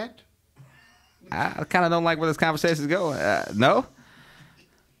more than that? I kind of don't like where this conversation's going. No?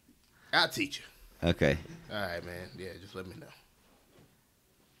 I'll teach you. Okay. All right, man. Yeah, just let me know.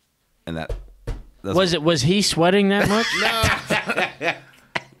 And that's Was he sweating that much? No,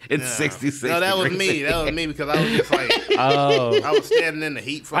 it's 66. no, that was degrees. me. That was me because I was just like, Oh. I was standing in the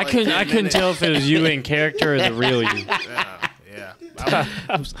heat for I like couldn't 10 couldn't minutes. tell if it was you in character or the real you. Yeah.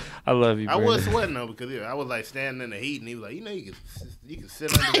 I love you, I Brandon. was sweating though because I was like standing in the heat and he was like, you can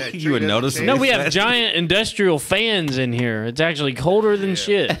sit under that. You would tree, notice there's a No, chair. we have giant industrial fans in here. It's actually colder than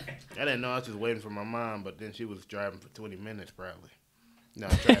shit. I didn't know. I was just waiting for my mom, but then she was driving for 20 minutes probably. No,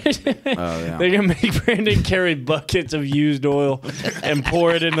 trash can be. Yeah. They're gonna make Brandon carry buckets of used oil and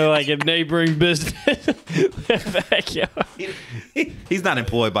pour it into like a neighboring business backyard. He's not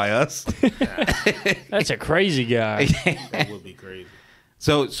employed by us. That's a crazy guy. That would be crazy.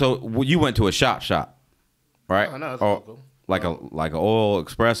 So you went to a shop, right? Oh, no, it's Or local. like a Oil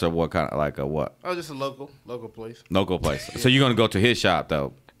Express or what kind of like a what? Oh, just a local place. Local place. So you're gonna go to his shop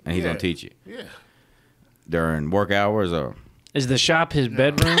though, and he's Yeah. gonna teach you Yeah. during work hours or Is the shop his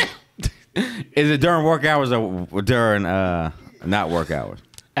bedroom? is it during work hours or during not work hours?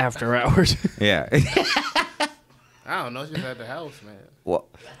 After hours. Yeah. I don't know. It's just at the house, man. What?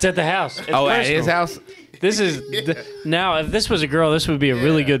 It's at the house. It's Oh, at personal. his house. This is now. If this was a girl, this would be a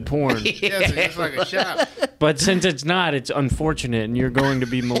really good porn. Yeah, it's just like a shop. But since it's not, it's unfortunate, and you're going to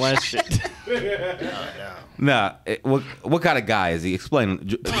be molested. Nah. What kind of guy is he?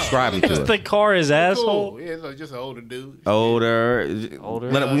 Describe him to Is us. the car his asshole? Cool. Yeah, it's like just an older dude. Older. Older.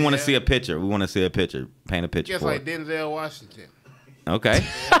 We want to Yeah. see a picture. We want to see a picture. Paint a picture Just for like it. Denzel Washington. Okay.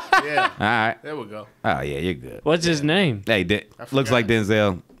 Yeah. All right. There we go. Oh yeah, you're good. What's his name? Hey, I looks forgot. like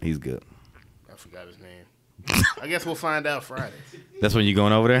Denzel. He's good. I forgot his name. I guess we'll find out Friday. That's when you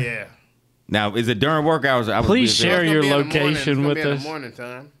going over there. Yeah. Now, is it during work hours? Please share It's your gonna be in the morning. location It's gonna with be in us. the morning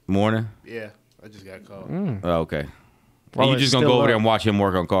time. Morning. Yeah. I just got called. Oh, okay. While And you it's just gonna still go over there up. and watch him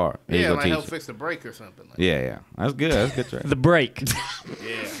work on car. And he's Yeah, gonna like teach help you. fix the brake or something. Like Yeah. That's good. That's good. Track. The break. that.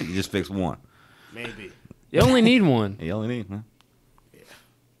 Yeah. You just fix one. Maybe. You only need one. You only need. Huh?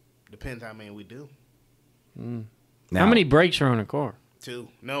 Depends how many we do. Now, How many brakes are on a car? 2.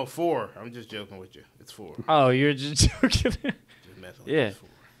 No, 4. I'm just joking with you. It's 4. Oh, you're just joking. Just messing with Yeah. you. It's 4.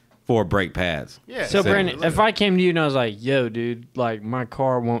 4 brake pads? Yeah. So, Say- Brandon, if I came to you and I was like, "Yo, dude, like my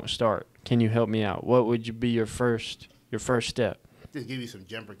car won't start. Can you help me out?" What would you be your first step? Just give you some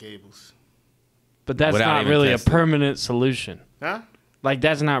jumper cables. But that's Without not even really testing. a permanent solution. Huh? Like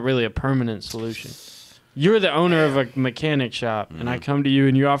that's not really a permanent solution. You're the owner of a mechanic shop, and I come to you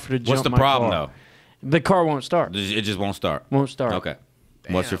and you offer to jump What's the my problem car. The car won't start. though? It just won't start. Won't start. Okay.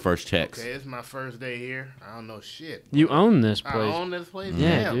 What's your Damn. first checks? Okay, it's my first day here. I don't know shit. You own this I place. own this place?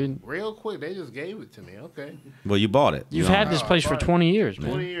 Yeah, Damn. dude. Real quick, they just gave it to me. Okay. Well, you bought it. You've You had own this it. place for 20 years, man.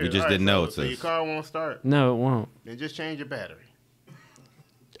 20 years. You just All didn't know it so your says- car won't start. No, it won't. Then just change your battery.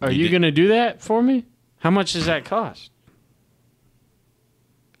 Are You you did- going to do that for me? How much does that cost?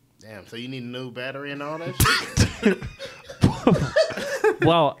 Damn, so you need a new battery and all that shit?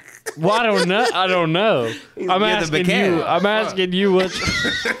 Well, I don't know. I don't know. I'm the asking mechanic. you. I'm asking you what's.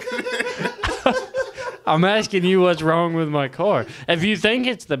 I'm asking you what's wrong with my car. If you think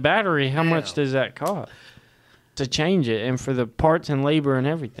it's the battery, how much Damn. does that cost to change it, and for the parts and labor and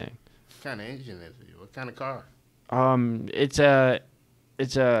everything? What kind of engine is it? What kind of car? It's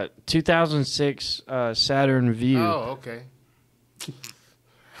a 2006 Saturn Vue. Oh, okay.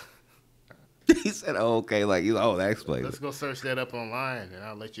 He said, "Oh, okay." Like, that explains Let's it. go search that up online, and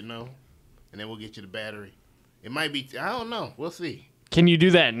I'll let you know. And then we'll get you the battery. It might be, I don't know. We'll see. Can you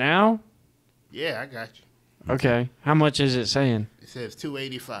do that now? Yeah, I got you. Okay. How much is it saying? It says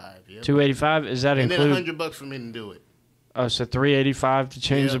 $285. Yep. 285. Is that And then include? $100 for me to do it. Oh, so 385 to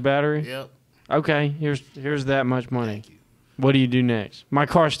change Yep. the battery. Yep. Okay. Here's that much money. Thank you. What do you do next? My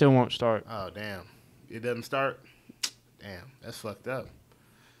car still won't start. Oh, damn. It doesn't start? Damn, that's fucked up.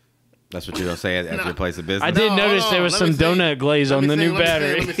 That's what you're gonna say at your place of business. I did No, notice hold there on. was Let some me see. donut glaze Let on me the see, new let me see,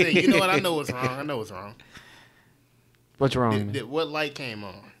 battery. Let me see. You know what? I know what's wrong. I know what's wrong. What's wrong? What light came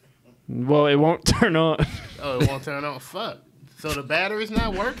on? Well, it won't turn on. Oh, it won't turn on? Fuck. So the battery's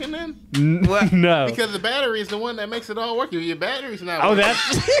not working then? No. Because the battery is the one that makes it all work. If your battery's not Oh,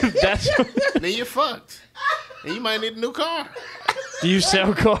 working, that's. then you're fucked. And you might need a new car. Do you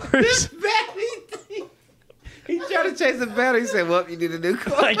sell cars? He tried to change the battery. He said, "Well, you need a new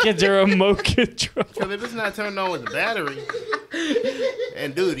car." Like it's a remote control. Because if it's not turned on with the battery,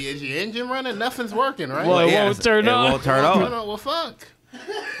 and dude, is your engine running? Nothing's working, right? Well, it won't turn on. It won't turn Turn on. on. Well, fuck.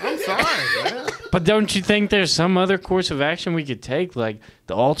 I'm sorry, man. But don't you think there's some other course of action we could take, like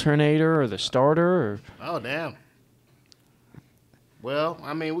the alternator or the starter? Or Oh, damn. Well,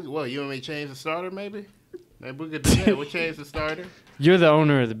 I mean, you want me to change the starter, maybe? Maybe we could do that. We'll change the starter. you're the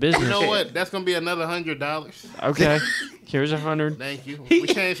owner of the business. You know what? That's going to be another $100. Okay, here's 100. Thank you. We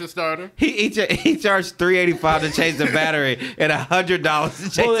changed the starter. He charged $385 to change the battery and $100 to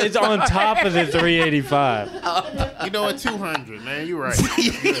change. Well, the it's on battery. top of the 385. You know what? 200, man. You're right.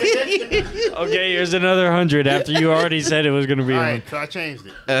 Okay, here's another 100 after you already said it was gonna be All on. right, so I changed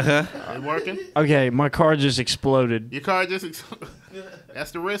it. It working? Okay, my car just exploded. Your car just...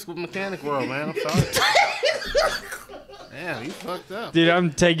 That's the risk with mechanic world, man. I'm sorry. Damn, you fucked up. Dude,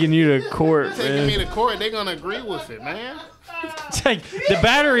 I'm taking you to court, Taking me man. to court, they're going to agree with it, man. It's like the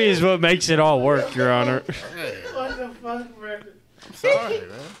battery is what makes it all work, Your Honor. Hey, What the fuck, Branden? I'm sorry,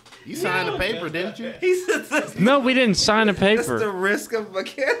 man. You signed the paper, didn't you? He said that's No, we didn't sign a the paper. risk of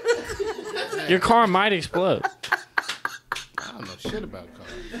mechanics. Your car might explode. I don't know shit about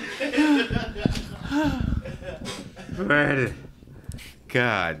cars. Branden.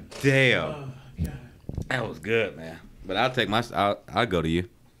 God damn. That was good, man. But I'll take my. I'll go to you.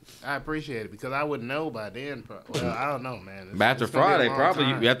 I appreciate it because I wouldn't know by then. Well, I don't know, man. But after it's gonna be a Friday, long probably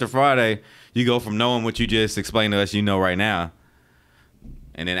time. after Friday, you go from knowing what you just explained to us, you know right now,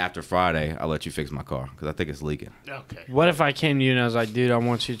 and then after Friday, I'll let you fix my car because I think it's leaking. Okay. What if I came to you and I was like, dude, I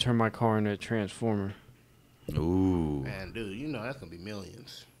want you to turn my car into a transformer? Ooh. Man, dude, you know that's gonna be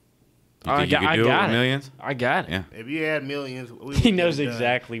millions. You think you could do it with millions? I got it. Yeah. If you had millions, we He would knows get it done.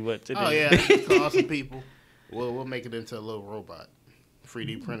 exactly what to do. Oh yeah, just call some people. We'll make it into a little robot,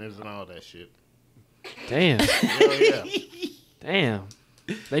 3D printers and all that shit. Damn. Hell yeah, Damn.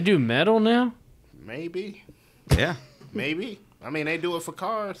 They do metal now? maybe, Yeah. maybe. I mean, they do it for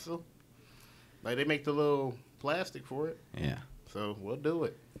cars, so like they make the little plastic for it. Yeah. So we'll do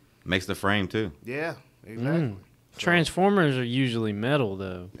it. Makes the frame too. Yeah, exactly. Transformers are usually metal,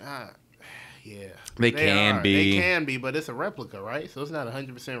 though. Yeah. They can be. They can be, but it's a replica, right? So it's not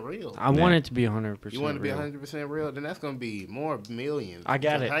 100% real. I want it to be 100% You want it to be real. 100% real? Then that's going to be more millions. I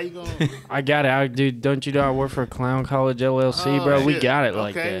got So it. How you going? I got it. Dude, don't you know I work for a Clown College LLC, bro? We got it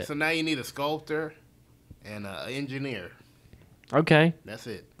like okay, that. so now you need a sculptor and an engineer. Okay. That's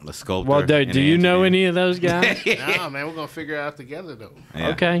it. The sculptor. Well, dude, and do the you know engineer. any of those guys? Nah, man, we're going to figure it out together, though. Yeah.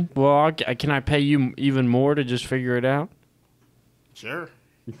 Okay. Well, can I pay you even more to just figure it out? Sure.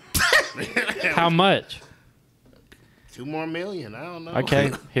 How much? 2 more million. I don't know. Okay.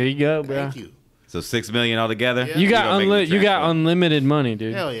 Here you go, bro. Thank you. So $6 million altogether. Yeah. You got gonna make the you got transformer. unlimited money,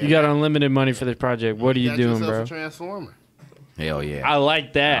 dude. Hell yeah. You got unlimited money for this project. What are you got doing, yourself bro? a transformer. Hell yeah. I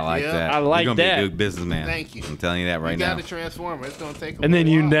like that. I like Yeah. that. I like You're gonna that. be a good businessman. Thank you. I'm telling you that right You now. got a transformer. It's going to take a And then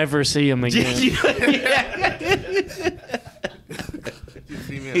little you while. never see him again. You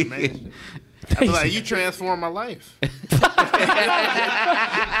see me in the mansion. I feel like you transformed my life.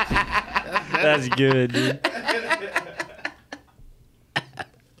 That's good, dude.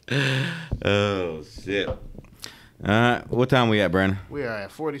 Oh shit. What time we at, Branden? We are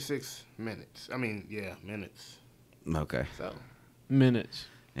at 46 minutes. I mean, yeah, minutes. Okay. So, Minutes.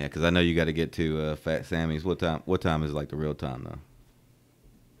 Yeah, because I know you got to get to Fat Sammy's. What time? What time is like the real time though?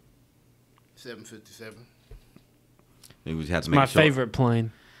 7:57. You just have to It's make my it short. favorite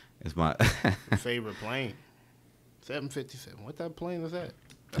plane. It's my Favorite plane. 7:57. What type of plane is that?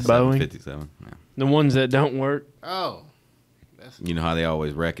 Boeing. 57. Yeah. The ones that don't work. Oh. That's You know how they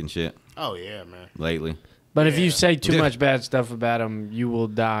always wreck and shit Oh yeah, man. lately. But if you Yeah. say too much bad stuff about them, you will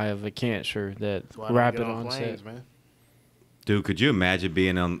die of a cancer That's that's why I don't rapid get on onset. planes, man. Dude, could you imagine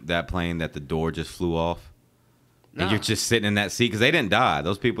being on that plane that the door just flew off? And Nah. you're just sitting in that seat because they didn't die.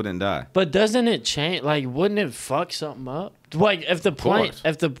 Those people didn't die. But doesn't it change? Like, wouldn't it fuck something up? Like, if the plane, course.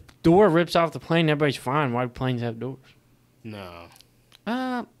 if the door rips off the plane, everybody's fine. Why do planes have doors? No.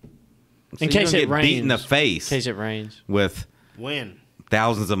 So In you're case gonna it get beat in the rains. face In case it rains. with When?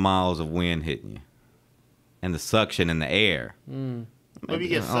 thousands of miles of wind hitting you, and the suction in the air. What if you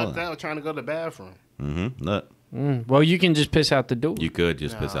get sucked out trying to go to the bathroom? Mm-hmm. Look, Well, you can just piss out the door. you could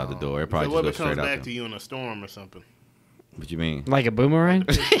just piss out the door. It probably so what just if goes it straight comes out back to there. you in a storm or something? What you mean? Like a boomerang?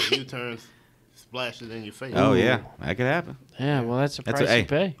 U-turns, splashes in your face. Oh yeah, that could happen. Yeah, well, that's a That's price a you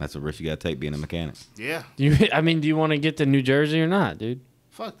pay. That's a risk you got to take being a mechanic. Yeah. Do you do want to New Jersey or not, dude?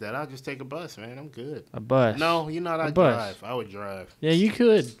 Fuck that. I'll just take a bus, man. I'm good. A bus. No, you know what? I bus. drive. I would drive. Yeah, you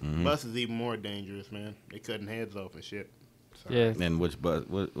could. Mm-hmm. Bus is even more dangerous, man. They cutting heads off and shit. Sorry. Yeah. And which bus?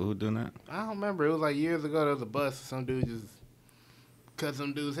 Who doing that? I don't remember. It was like years ago. There was a bus. Some dude just cut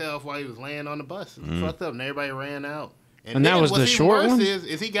some dude's head off while he was laying on the bus. It was fucked up, and everybody ran out. And that then was what's the even short worse one?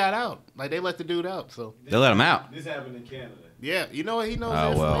 Is he got out. Like they let the dude out. So They let him out. This happened in Canada. yeah, you know what? He knows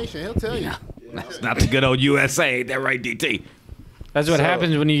Oh, the well. information. He'll tell you. That's not the good old USA. Ain't that right, DT? That's what So-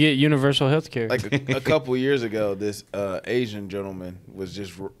 happens when you get universal health care. Like a couple years ago, this Asian gentleman was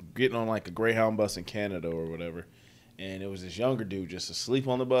just getting on like a Greyhound bus in Canada or whatever, and it was this younger dude just asleep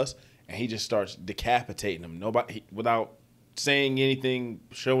on the bus, and he just starts decapitating him. Without saying anything,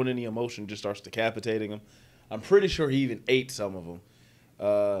 showing any emotion, just starts decapitating him. I'm pretty sure he even ate some of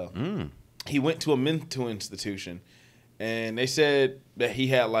them. He went to a mental institution, and they said that he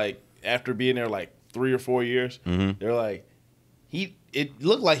had like after being there like 3 or 4 years, they're like. It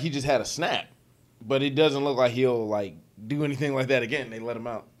looked like he just had a snap, but it doesn't look like he'll like do anything like that again. They let him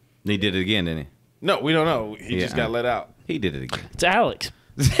out. He did it again, didn't No, we don't know. He Yeah, just got let out. he? He did it again. It's Alex.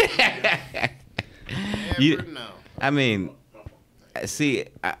 Never You- know. I mean, See,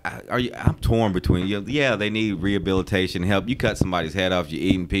 I'm torn between you. Yeah, they need rehabilitation help. You cut somebody's head off, you're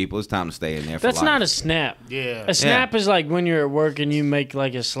eating people. It's time to stay in there. For That's life. not a snap. Yeah. A snap is like when you're at work and you make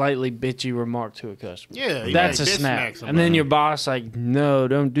like a slightly bitchy remark to a customer. Yeah, you That's a might bitch snap. smack somebody. And then your boss like, no,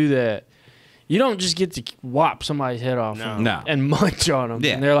 don't do that. You don't just get to whop somebody's head off No. and munch on them.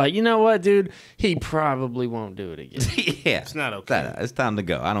 Yeah. And they're like, you know what, dude? He probably won't do it again. Yeah, It's not okay. It's time to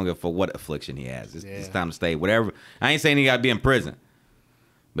go. I don't give a fuck what affliction he has. It's Yeah. time to stay. Whatever. I ain't saying he got to be in prison,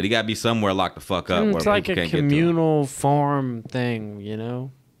 but he got to be somewhere locked the fuck up. And where it's like people a can't get to him. communal farm thing, you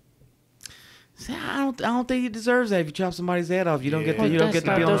know? See, I don't think he deserves that. If you chop somebody's head off, you don't get to. Well, You don't That's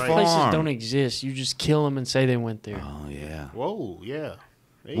get to be not- on those the places farm. don't exist. You just kill them and say they went there. Oh yeah. Whoa, yeah.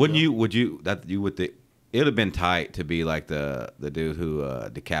 There Wouldn't go. you? Would you? That you would think. It would have been tight to be like the dude who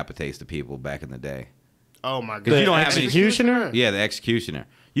decapitates the people back in the day. Oh my god. Because you don't have any executioner? Yeah, the executioner.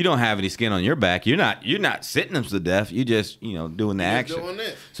 You don't have any skin on your back. You're not sitting them to death. You just doing the action. Doing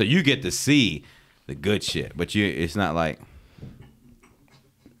this. So you get to see the good shit, but it's not like.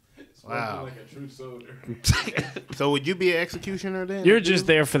 Wow. Like a true soldier. So would you be an executioner then? You're just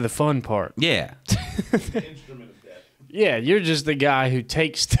there for the fun part. Yeah, Instrument of death. Yeah, you're just the guy who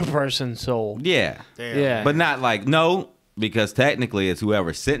takes the person's soul. yeah, Damn. Yeah. but not like no, because technically it's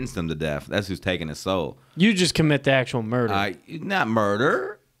whoever sentenced them to death. That's who's taking his soul. You just commit the actual murder. Not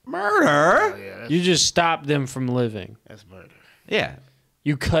murder. Oh, Murder. yeah, that's, You just stop them from living. that's murder. Yeah,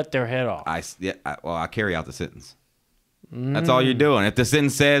 You cut their head off. I carry out the sentence. That's all you're doing. If the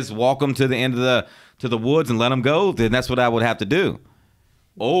sentence says walk them to the end of the woods and let them go, then that's what I would have to do.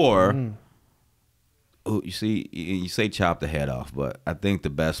 Or, you see, you say chop the head off, but I think the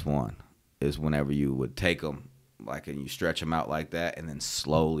best one is whenever you would take them, like, and you stretch them out like that, and then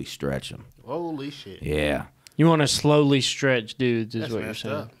slowly stretch them. Holy shit. Yeah, You want to slowly stretch dudes, is That's what you're messed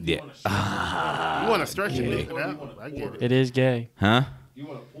saying. up. yeah. You want to stretch your dick out? I get it. It is gay. Huh? You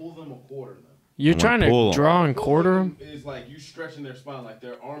want to pull them or quarter them? You're I'm trying gonna pull to 'em. draw and quarter them? Is like you stretching their spine, like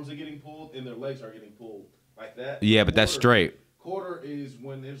their arms are getting pulled and their legs are getting pulled, like that. Yeah, but that's straight. Quarter is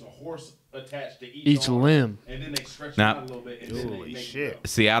when there's a horse attached to Each arm, limb. and then they stretch Now- it out a little bit. And then Holy they make shit. it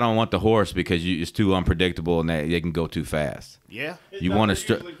See, I don't want the horse because it's too unpredictable and they can go too fast. Yeah. It's You not wanna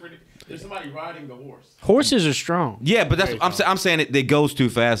usually pretty- There's somebody riding the horse. Horses are strong. Yeah, but I'm saying it goes too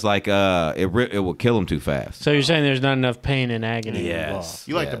fast. Like it will kill them too fast. So you're saying there's not enough pain and agony involved.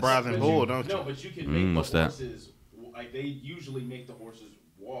 You like the Yes. browsing bull, don't you? No, but you can make what's the that? horses like they usually make the horses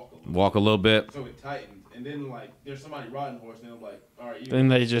walk a little, Walk a little bit. so it tightens, and then like there's somebody riding the horse, and they're like, all right, you. Then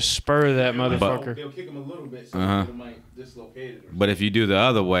they just spur that They'll motherfucker. They'll kick him a little bit, so Uh-huh. it might dislocate it. Or But if you do the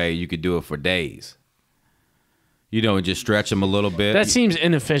other way, you could do it for days. And just stretch them a little bit. That seems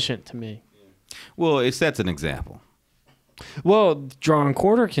inefficient to me. Well, it sets an example. Well, draw and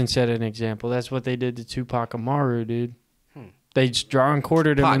quarter can set an example. That's what they did to Tupac Amaru, dude. They just draw and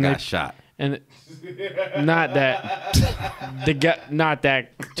quartered him, Pac and got they shot. and not that the guy, not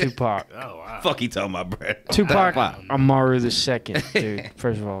that Tupac. Oh, wow. Fuck, he talking about Brad. Tupac Amaru the second, dude.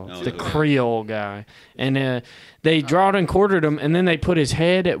 First of all, the Creole guy, and they drawed and quartered him, and then they put his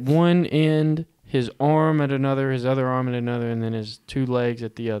head at one end, his arm at another, his other arm at another, and then his two legs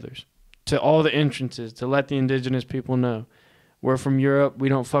at the others, to all the entrances to let the indigenous people know, we're from Europe. We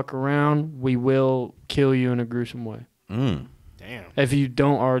don't fuck around. We will kill you in a gruesome way Mm. Damn. if you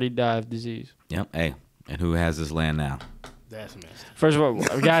don't already die of disease. Yep. Hey, and who has this land now? That's messed up. First of all,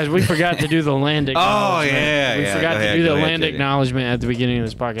 guys, we forgot to do the land acknowledgement. yeah, We yeah. forgot Go to ahead, do go the ahead, land JJ. acknowledgement at the beginning of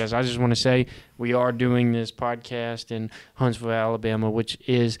this podcast. I just want to say we are doing this podcast in Huntsville, Alabama, which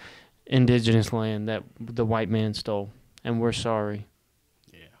is indigenous land that the white man stole, and we're sorry.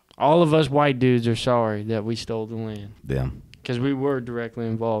 Yeah. All of us white dudes are sorry that we stole the land Them. because we were directly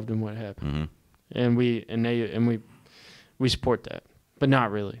involved in what happened, Mm-hmm. and we support that, but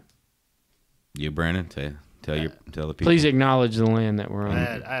not really. You, Brandon, tell the people. Please acknowledge the land that we're on.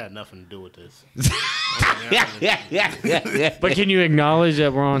 I had nothing to do with this. yeah. But can you acknowledge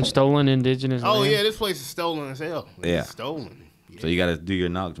that we're on stolen indigenous Oh, land? yeah, this place is stolen as hell. It's Yeah. stolen. So you got to do your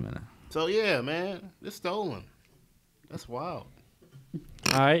acknowledgement. So, yeah, man, it's stolen. That's wild.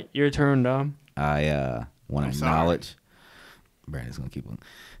 All right, your turn, Dom. I want I'm to sorry. acknowledge. Brandon's gonna keep on.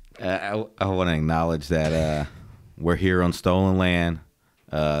 I want to acknowledge that we're here on stolen land.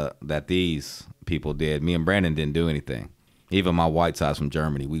 That these people did. Me and Brandon didn't do anything. Even my white sides from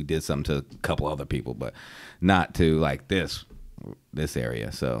Germany, we did something to a couple other people, but not to like this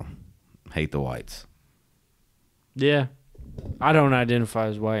area. So hate the whites. Yeah. I don't identify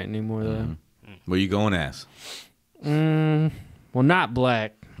as white anymore, though. Where you going as? Well, not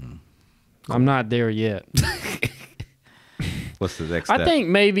black. I'm not there yet. What's the next step? I think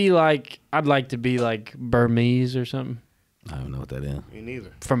maybe, like, I'd like to be, like, Burmese or something. I don't know what that is. Me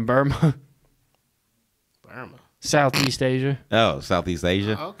neither. From Burma, Burma. Southeast Asia. Oh, Southeast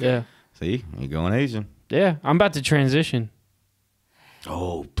Asia. Oh, okay. Yeah, See, you're going Asian. yeah. I'm about to transition.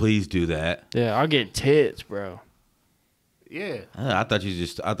 Oh, please do that. Yeah, I'll get tits, bro. Yeah. I thought you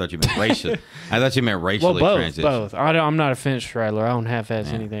meant racial. I thought you meant Well, racially both, transition. both. I'm not a fence straddler. I don't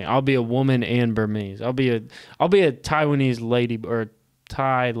half-ass anything. I'll be a woman and Burmese. I'll be a Taiwanese lady or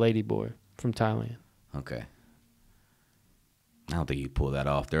Thai lady boy from Thailand. Okay. I don't think you pull that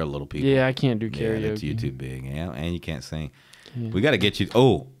off. They're little people. Yeah, I can't do Yeah, karaoke. that's you too big. Yeah, and you can't sing. Yeah. We got to get you.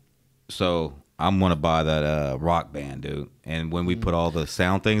 Oh, so I'm gonna buy that rock band, dude. And when we put all the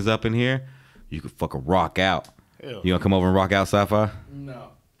sound things up in here, you can fucking rock out. Hell. You gonna come over and rock out, Sci-Fi? No.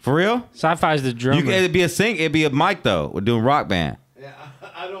 For real? Sci-fi is the drummer. It'd be a sing. It'd be a mic though. We're doing rock band. Yeah,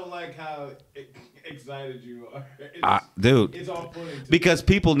 I don't like how excited you are. Dude. It's all putting. Because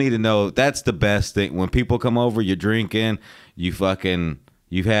people need to know that's the best thing. When people come over, you're drinking, you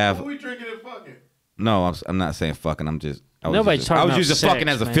have. Who we drinking and fucking? No, I'm not saying fucking. I was Nobody's talking about using sex, fucking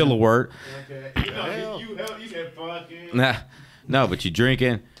as a man. filler word. Okay. You said fucking. Nah, no, but you're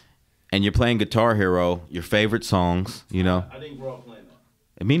drinking, and you're playing Guitar Hero, your favorite songs. You know, I didn't grow up playing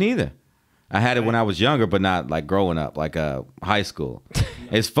that. me neither. I had it when I was younger, but not like growing up, like high school.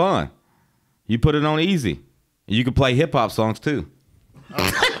 It's fun. You put it on easy. You can play hip hop songs too.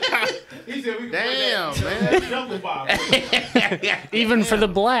 He said we can Damn, play man. that jungle bob. Even for the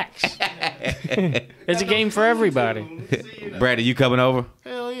blacks. It's a game for everybody. Brandon, you coming over?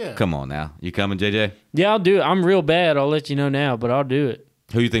 Hell yeah. Come on now. You coming, JJ? Yeah, I'll do it. I'm real bad. I'll let you know now, but I'll do it.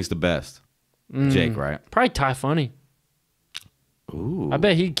 Who you think's the best? Jake, right? Probably Ty Funny. Ooh. I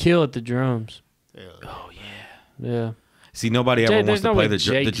bet he'd kill at the drums. Hell yeah. Yeah. See, nobody ever Jay, wants there's to no play way the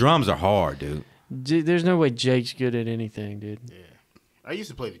Jake- the drums are hard, dude. There's no way Jake's good at anything, dude. Yeah. I used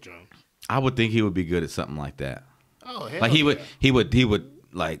to play the drums. I would think he would be good at something like that. Oh, hell Like yeah. he would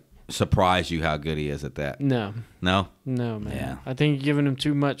like surprise you how good he is at that. No. No? No, man. Yeah. I think you're giving him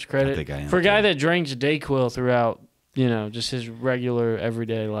too much credit. I think I am, For a guy too. that drinks Dayquil throughout, just his regular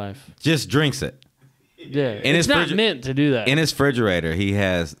everyday life. Just drinks it. Yeah. In It's his not frigi- meant to do that. In his refrigerator, he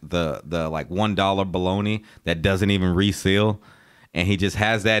has the like $1 bologna that doesn't even reseal, and he just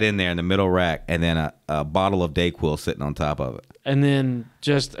has that in there in the middle rack, and then a bottle of Dayquil sitting on top of it. And then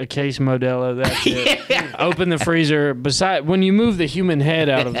just a case Modelo. That's it. Open the freezer. When you move the human head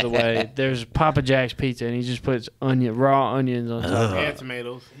out of the way, there's Papa Jack's pizza, and he just puts raw onions on top. And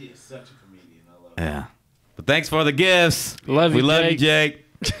tomatoes. He is such a comedian. I love Yeah. But thanks for the gifts. Love we you, love you, Jake.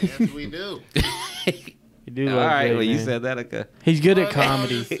 Yes, we do. You do All love right. Jake, Well, you man. said that. Okay. He's good at Well,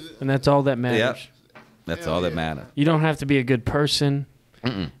 comedy, it's- and that's all that matters. Yep. That's all that matters. You don't have to be a good person,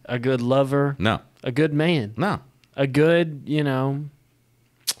 a good lover, No. a good man, No. a good,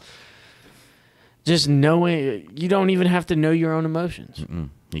 just knowing. You don't even have to know your own emotions.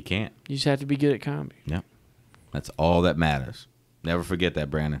 You can't. You just have to be good at comedy. Yep. That's all that matters. Never forget that,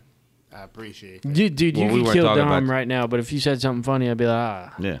 Brandon. I appreciate that. Dude, Well, you we could weren't kill talking Dom about- right now, but if you said something funny, I'd be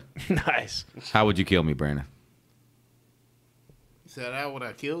like, Yeah. nice. How would you kill me, Brandon? You said, how would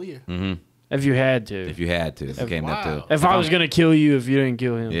I kill you? Mm-hmm. If you had to. If you had to, if it came down to it. If I was going to kill you if you didn't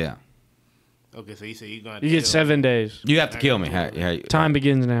kill him. Yeah. Okay, so you said you're going to You get 7 days. You have to kill me. Time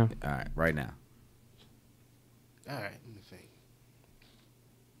begins now. All right, right now. All right, let me think.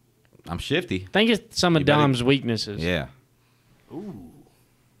 I'm shifty. Think of some of You better- Dom's weaknesses. Yeah.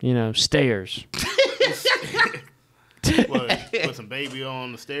 Stairs. Put some baby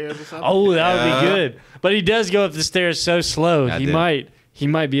on the stairs or something? Oh, that would be good. But he does go up the stairs so slow. I He did.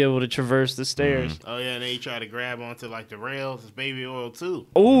 might be able to traverse the stairs. Oh, yeah, and then you try to grab onto, like, the rails. It's baby oil, too.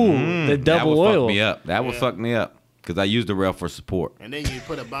 Ooh, the that double would oil. fuck me up. That would Yeah. fuck me up because I use the rail for support. And then you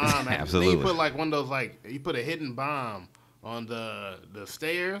put a bomb. Absolutely. Then you put, like, one of those, like, you put a hidden bomb on the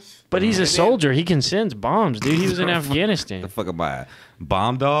stairs. But he's a And then- soldier. He can sense bombs, dude. He was in The Afghanistan. fuck am I?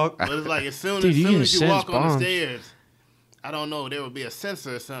 Bomb dog? But it's like, as soon Dude, you can as you sense walk on bombs. the stairs, I don't know, there would be a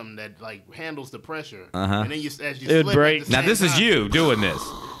sensor or something that, like, handles the pressure. Uh-huh. And then as you It would slip at break. the Now same this is time- you doing this.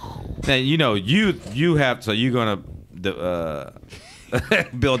 Now you have so you're gonna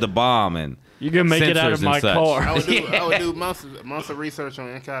build a bomb and You can make it out sensors of and my such. car. I would do months of research on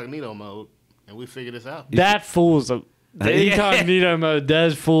incognito mode, and we figure this out. That fools the Yeah. incognito mode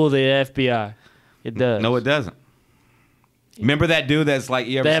does fool the FBI. It does. No, it doesn't. Remember that dude that's like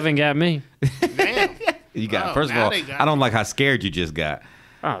you ever They haven't got me. Damn. you got Oh, first of now all, they got I don't like how scared you just got.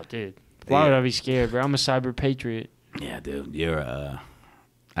 Oh, dude. Why would Yeah. I be scared, bro? I'm a cyber patriot. Yeah, dude, you're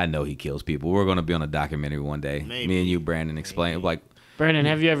I know he kills people. We're gonna be on a documentary one day. Maybe. Me and you, Brandon, explain like Brandon,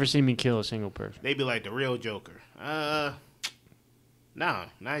 have you ever seen me kill a single person? They be like the real Joker. No,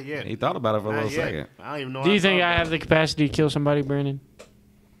 not yet. He thought about it for a Not little yet. second. I don't even know. Do you how think thought I about have the capacity to kill somebody, Brandon?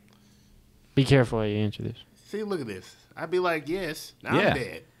 Be careful how you answer this. it. See, look at this. I'd be like, yes. Now Yeah. I'm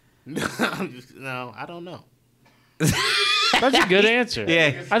dead. No, I don't know. That's a good answer.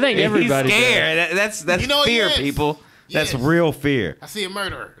 Yeah, I think everybody He's does. scared. That's You know, fear, yes. people. That's Yes. real fear. I see a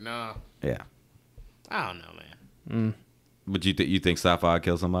murderer. No, Yeah. I don't know, man. But you think SiFi would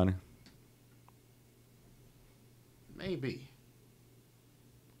kill somebody? Maybe.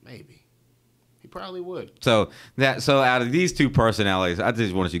 He probably would. So out of these two personalities, I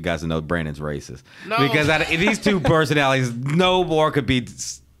just wanted you guys to know Brandon's racist. No. Because out of these two personalities, no more could be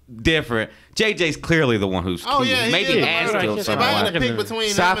different. JJ's clearly the one who's Oh, yeah, he maybe is. has If I killed had If I had someone. to pick between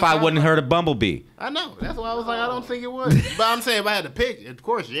him SiFi and wouldn't hurt a bumblebee. I know. That's why I was like, I don't think it would. But I'm saying if I had to pick, of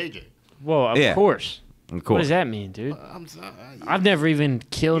course, JJ. Well, of Yeah. course. Of What course. does that mean, dude? I'm sorry. I've never even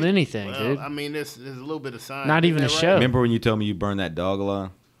killed anything, Well, dude. I mean, there's a little bit of sign. Not even Isn't a that show. Remember when you told me you burned that dog alive?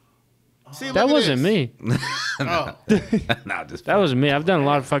 See, look That at wasn't this. me. Oh, Nah, just That wasn't me. I've done a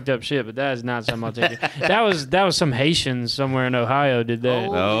lot of fucked up shit, but that is not something I'll take. That was some Haitians somewhere in Ohio did that.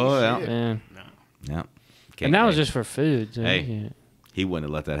 Oh, yeah. shit. Yeah. yeah. And that was just for food. So Hey. you can't- He wouldn't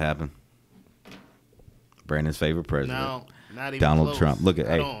have let that happen. Brandon's favorite president. no, not even Donald close. Trump. Look at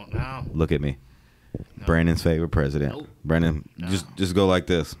I hey. don't, no. Look at me. Brandon's favorite president. Nope. Brandon, just go like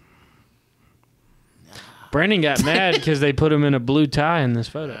this. Brandon got mad because they put him in a blue tie in this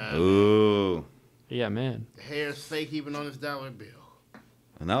photo. Ooh. He got mad. The hair's fake even on his dollar bill.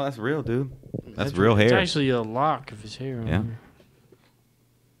 No, that's real, dude. That's real It's hair. actually a lock of his hair. On Yeah. here.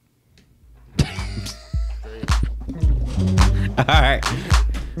 All right.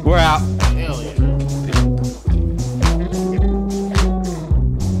 We're out. Hell yeah.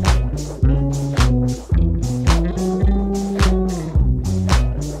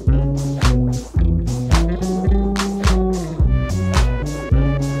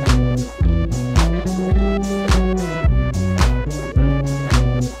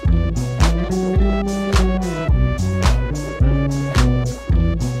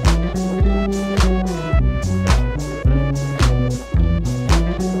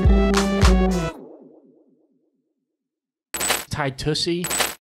 Ty Tussie.